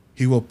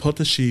 He will put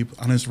the sheep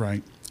on his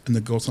right and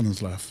the goats on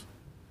his left.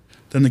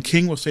 Then the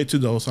king will say to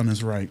those on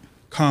his right,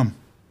 "Come,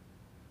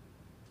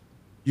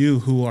 you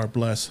who are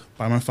blessed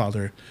by my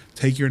Father,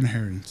 take your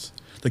inheritance,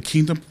 the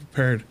kingdom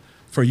prepared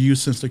for you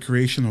since the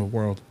creation of the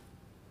world.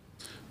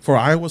 For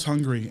I was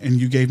hungry, and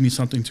you gave me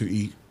something to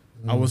eat.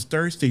 I was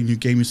thirsty, and you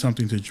gave me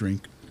something to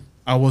drink.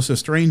 I was a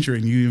stranger,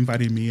 and you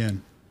invited me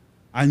in.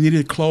 I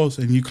needed clothes,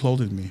 and you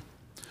clothed me.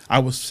 I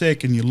was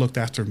sick, and you looked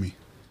after me.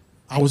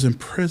 I was in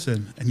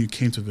prison, and you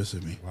came to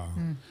visit me." Wow.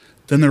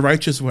 Then the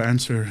righteous will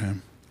answer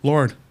him,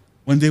 "Lord,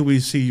 when did we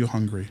see you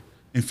hungry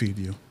and feed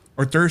you,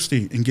 or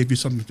thirsty and give you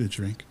something to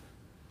drink?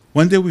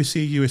 When did we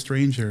see you a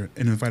stranger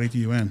and invited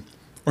you in,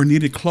 or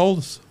needed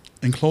clothes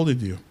and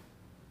clothed you?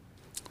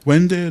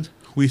 When did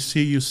we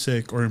see you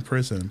sick or in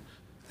prison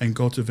and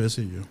go to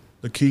visit you?"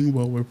 The king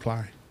will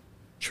reply,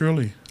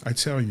 "Truly, I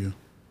tell you,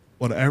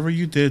 whatever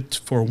you did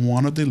for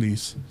one of the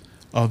least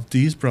of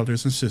these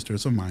brothers and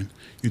sisters of mine,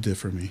 you did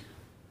for me."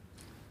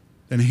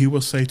 Then he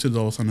will say to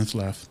those on his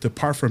left,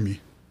 "Depart from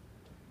me,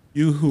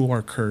 you who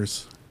are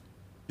cursed,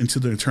 into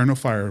the eternal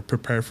fire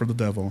prepared for the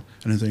devil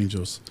and his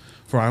angels.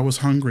 For I was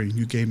hungry, and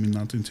you gave me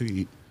nothing to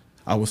eat.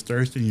 I was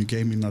thirsty, and you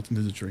gave me nothing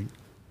to drink.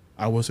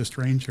 I was a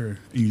stranger,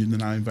 and you did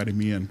not invite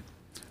me in.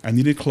 I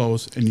needed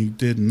clothes, and you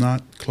did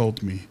not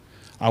clothe me.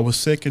 I was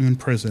sick and in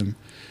prison,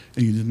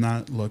 and you did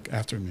not look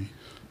after me."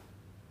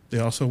 They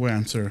also will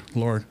answer,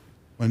 "Lord,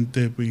 when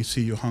did we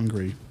see you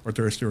hungry, or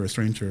thirsty, or a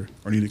stranger,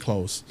 or needed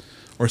clothes,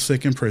 or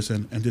sick in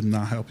prison, and did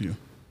not help you?"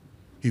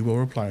 He will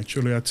reply,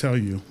 "Truly I tell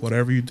you,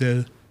 whatever you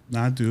did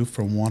not do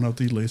for one of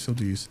the least of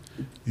these,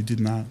 you did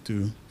not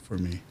do for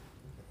me."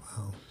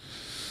 Wow.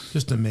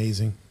 Just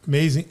amazing.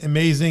 Amazing.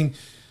 Amazing.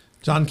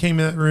 John came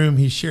in that room.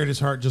 He shared his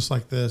heart just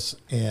like this.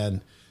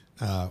 And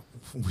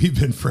we've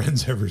been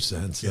friends ever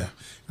since. Yeah.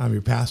 I'm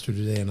your pastor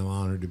today, and I'm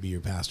honored to be your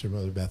pastor.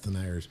 Mother Beth and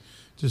I are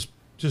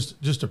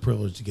just a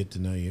privilege to get to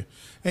know you.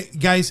 Hey,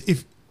 guys,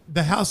 if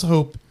the House of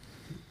Hope,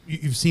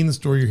 you've seen the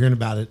story, you're hearing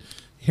about it,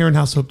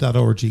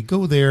 heronhousehope.org.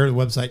 Go there, the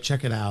website,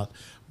 check it out.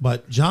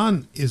 But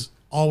John is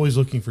always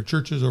looking for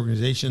churches,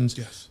 organizations,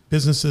 Yes.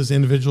 businesses,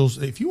 individuals.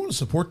 If you want to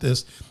support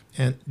this,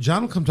 and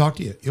John will come talk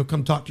to you. He'll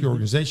come talk to your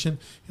organization.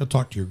 He'll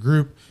talk to your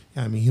group.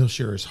 I mean, he'll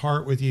share his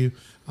heart with you.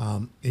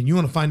 And you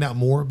want to find out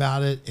more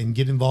about it and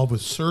get involved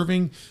with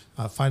serving,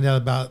 find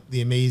out about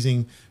the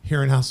amazing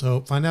Heron House of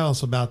Hope, find out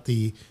also about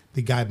the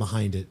guy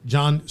behind it.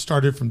 John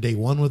started from day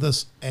one with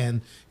us,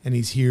 and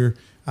he's here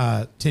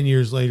 10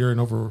 years later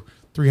and over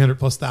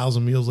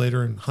 300,000+ meals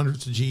later and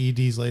hundreds of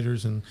GEDs later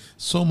and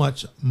so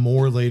much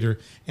more later.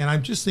 And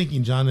I'm just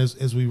thinking, John,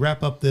 as we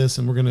wrap up this,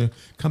 and we're going to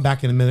come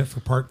back in a minute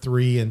for part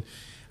 3, and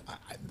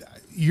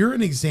you're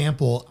an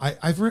example.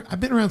 I've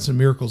been around some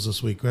miracles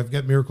this week. I've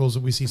got miracles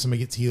that we see somebody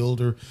gets healed,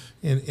 or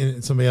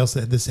and somebody else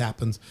that this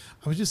happens.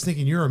 I was just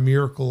thinking, you're a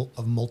miracle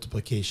of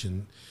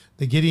multiplication.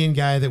 The Gideon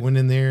guy that went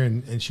in there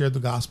and shared the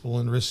gospel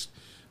and risked.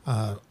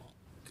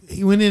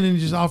 He went in and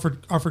just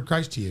offered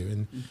Christ to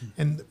you.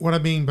 And what I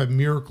mean by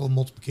miracle of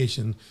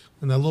multiplication,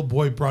 when that little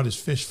boy brought his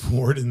fish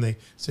forward and they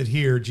said,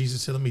 "Here,"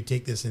 Jesus said, "Let me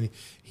take this," and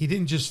he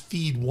didn't just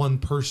feed one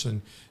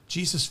person.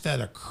 Jesus fed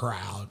a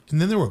crowd,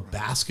 and then there were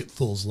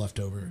basketfuls left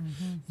over.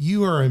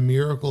 You are a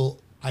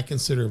miracle, I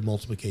consider, of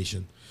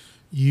multiplication.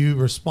 You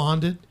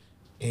responded,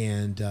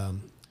 and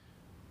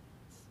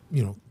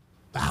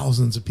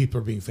thousands of people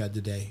are being fed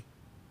today.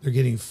 They're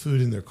getting food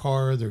in their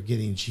car. They're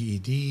getting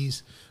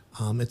GEDs.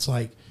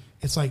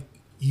 It's like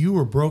you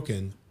were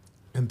broken,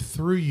 and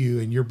through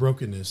you and your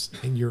brokenness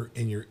and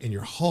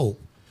your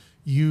hope,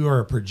 you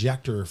are a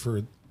projector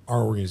for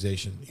our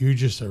organization. You're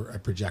just a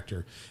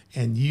projector,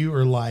 and you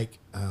are like,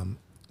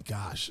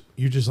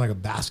 you're just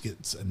like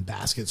baskets and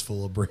baskets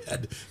full of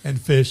bread and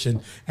fish,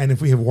 and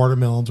if we have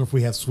watermelons, or if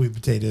we have sweet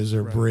potatoes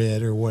or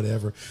bread or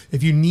whatever,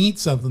 if you need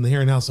something, the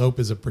Heron House of Hope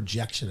is a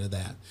projection of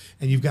that,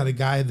 and you've got a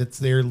guy that's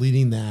there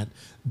leading that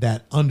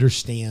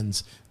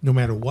understands no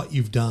matter what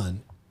you've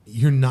done,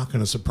 you're not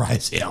going to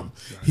surprise him.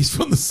 Right. He's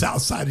from the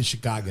south side of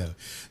Chicago.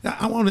 Now,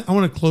 I want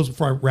to close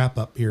before I wrap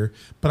up here,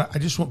 but I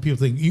just want people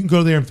to think you can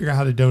go there and figure out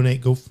how to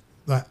donate. Go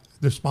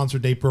their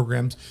sponsored day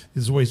programs.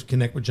 There's ways to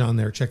connect with John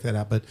there. Check that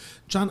out. But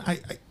John,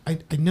 I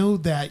know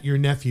that your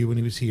nephew, when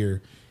he was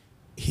here,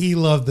 he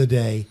loved the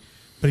day,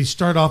 but he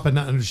started off by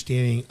not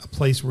understanding a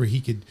place where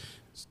he could,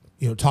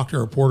 talk to a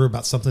reporter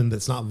about something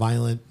that's not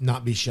violent,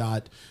 not be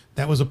shot.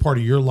 That was a part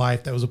of your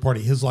life. That was a part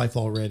of his life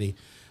already.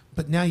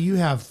 But now you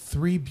have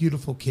 3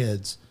 beautiful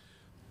kids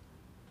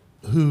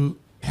who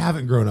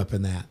haven't grown up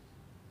in that.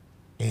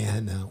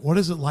 And what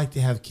is it like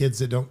to have kids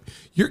that don't?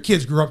 Your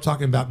kids grew up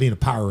talking about being a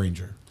Power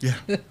Ranger. Yeah.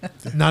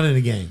 Not in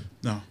a game.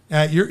 No.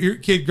 Your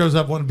kid grows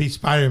up wanting to be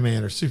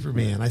Spider-Man or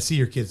Superman. I see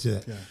your kids do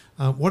that.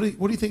 Yeah. What do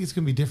you think is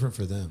going to be different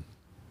for them?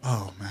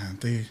 Oh man,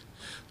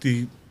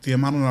 the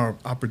amount of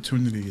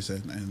opportunities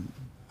and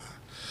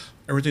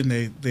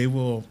everything they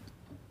will,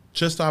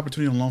 just the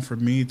opportunity alone for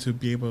me to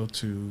be able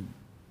to,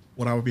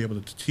 what I would be able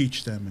to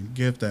teach them and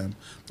give them,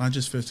 not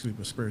just physically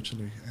but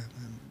spiritually,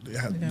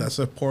 and that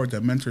support,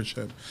 that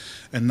mentorship,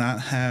 and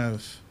not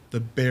have the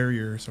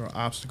barriers or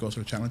obstacles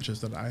or challenges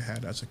that I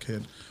had as a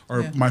kid,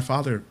 or my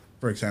father,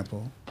 for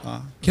example.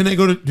 Do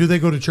they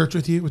go to church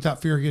with you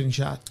without fear of getting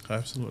shot?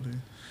 Absolutely.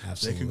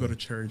 Absolutely. They can go to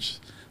church.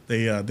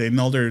 They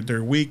know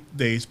their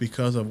weekdays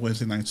because of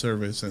Wednesday night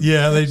service. And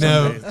they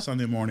know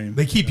Sunday morning.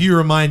 They keep you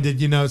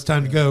reminded. It's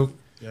time to go.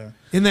 Yeah.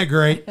 Isn't that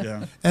great?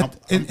 Yeah. I'm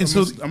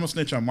gonna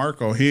snitch on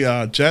Marco.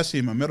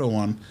 Jesse, my middle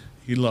one,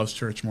 he loves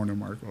church more than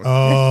Marco.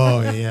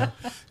 Oh yeah.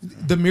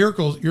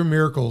 Your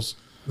miracles,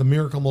 the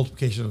miracle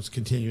multiplication is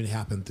continuing to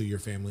happen through your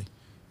family,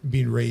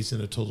 being raised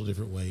in a total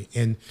different way,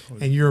 and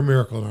you're a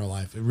miracle in our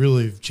life. It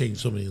really have changed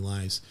so many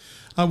lives.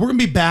 We're gonna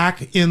be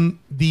back in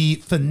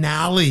the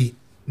finale,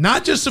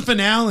 not just the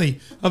finale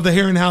of the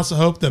Heron House of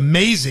Hope, the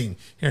amazing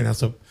Heron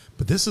House of Hope,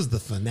 but this is the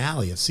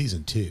finale of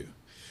season 2.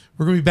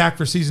 We're going to be back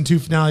for season 2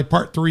 finale,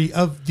 part 3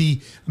 of the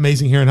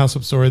amazing Heron House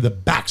Up story, the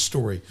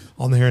backstory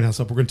on the Heron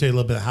House Up. We're going to tell you a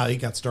little bit of how it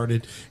got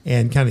started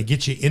and kind of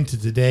get you into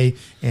today.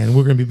 And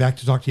we're going to be back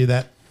to talk to you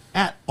that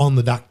at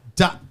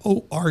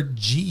onthedoc.org.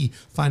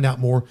 Find out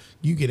more.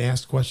 You can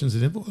ask questions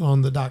at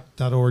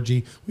info.onthedoc.org.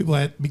 We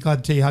will be glad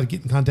to tell you how to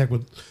get in contact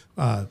with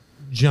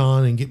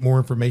John and get more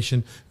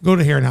information. Go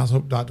to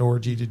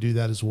heronhousehope.org to do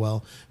that as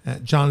well.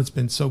 John, it's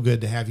been so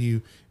good to have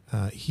you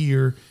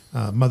here.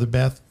 Mother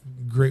Beth,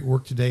 great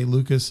work today.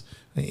 Lucas,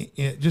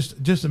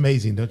 just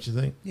amazing, don't you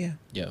think? Yeah.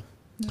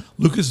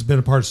 Lucas has been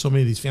a part of so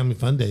many of these family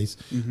fun days,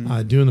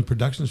 doing the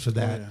productions for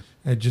that.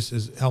 It just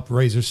has helped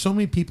raise. There's so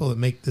many people that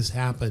make this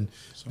happen.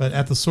 But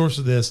at the source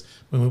of this,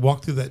 when we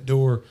walk through that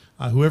door,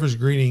 whoever's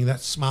greeting,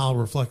 that smile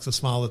reflects the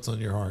smile that's on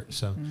your heart.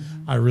 So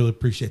I really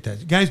appreciate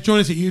that. Guys, join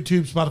us at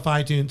YouTube,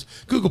 Spotify, iTunes,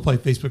 Google Play,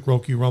 Facebook,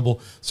 Roku,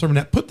 Rumble,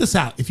 Sermonette. Put this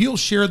out. If you'll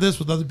share this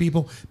with other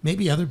people,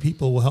 maybe other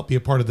people will help be a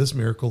part of this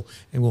miracle,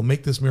 and we'll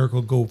make this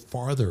miracle go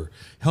farther.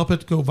 Help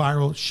it go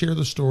viral. Share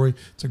the story.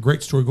 It's a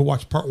great story. Go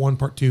watch part 1,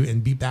 part 2,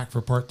 and be back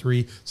for part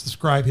 3.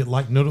 Subscribe, hit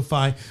like,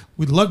 notify.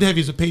 We'd love to have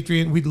you as a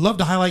Patreon. We'd love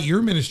to highlight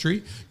your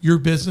ministry, your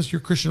business,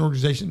 your Christian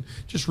organization,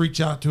 just reach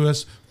out to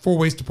us. 4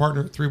 ways to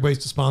partner, 3 ways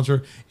to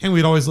sponsor. And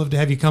we'd always love to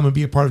have you come and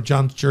be a part of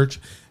John's church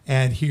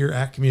and here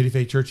at Community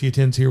Faith Church. He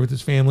attends here with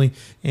his family.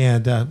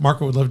 And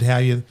Marco would love to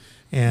have you.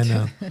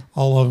 And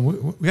all of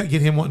them. We got to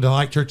get him wanting to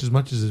like church as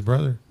much as his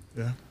brother.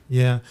 Yeah.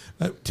 Yeah.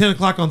 10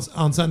 o'clock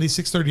on Sundays,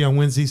 6:30 on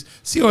Wednesdays.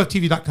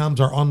 COFTV.com is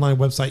our online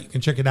website. You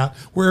can check it out.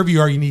 Wherever you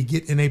are, you need to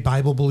get in a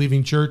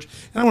Bible-believing church.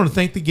 And I want to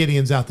thank the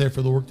Gideons out there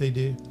for the work they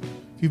do.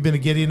 If you've been a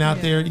Gideon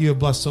out there, you have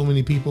blessed so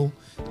many people.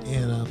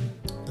 And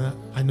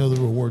I know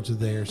the rewards are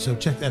there. So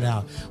check that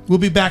out. We'll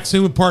be back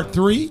soon with part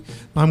 3.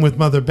 I'm with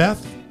Mother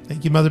Beth.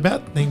 Thank you, Mother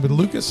Beth. Thank you, Brother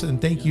Lucas.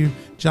 And thank you,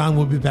 John.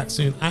 We'll be back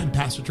soon. I'm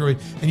Pastor Troy.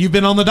 And you've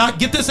been on the dock.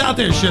 Get this out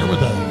there. Share it with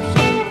others.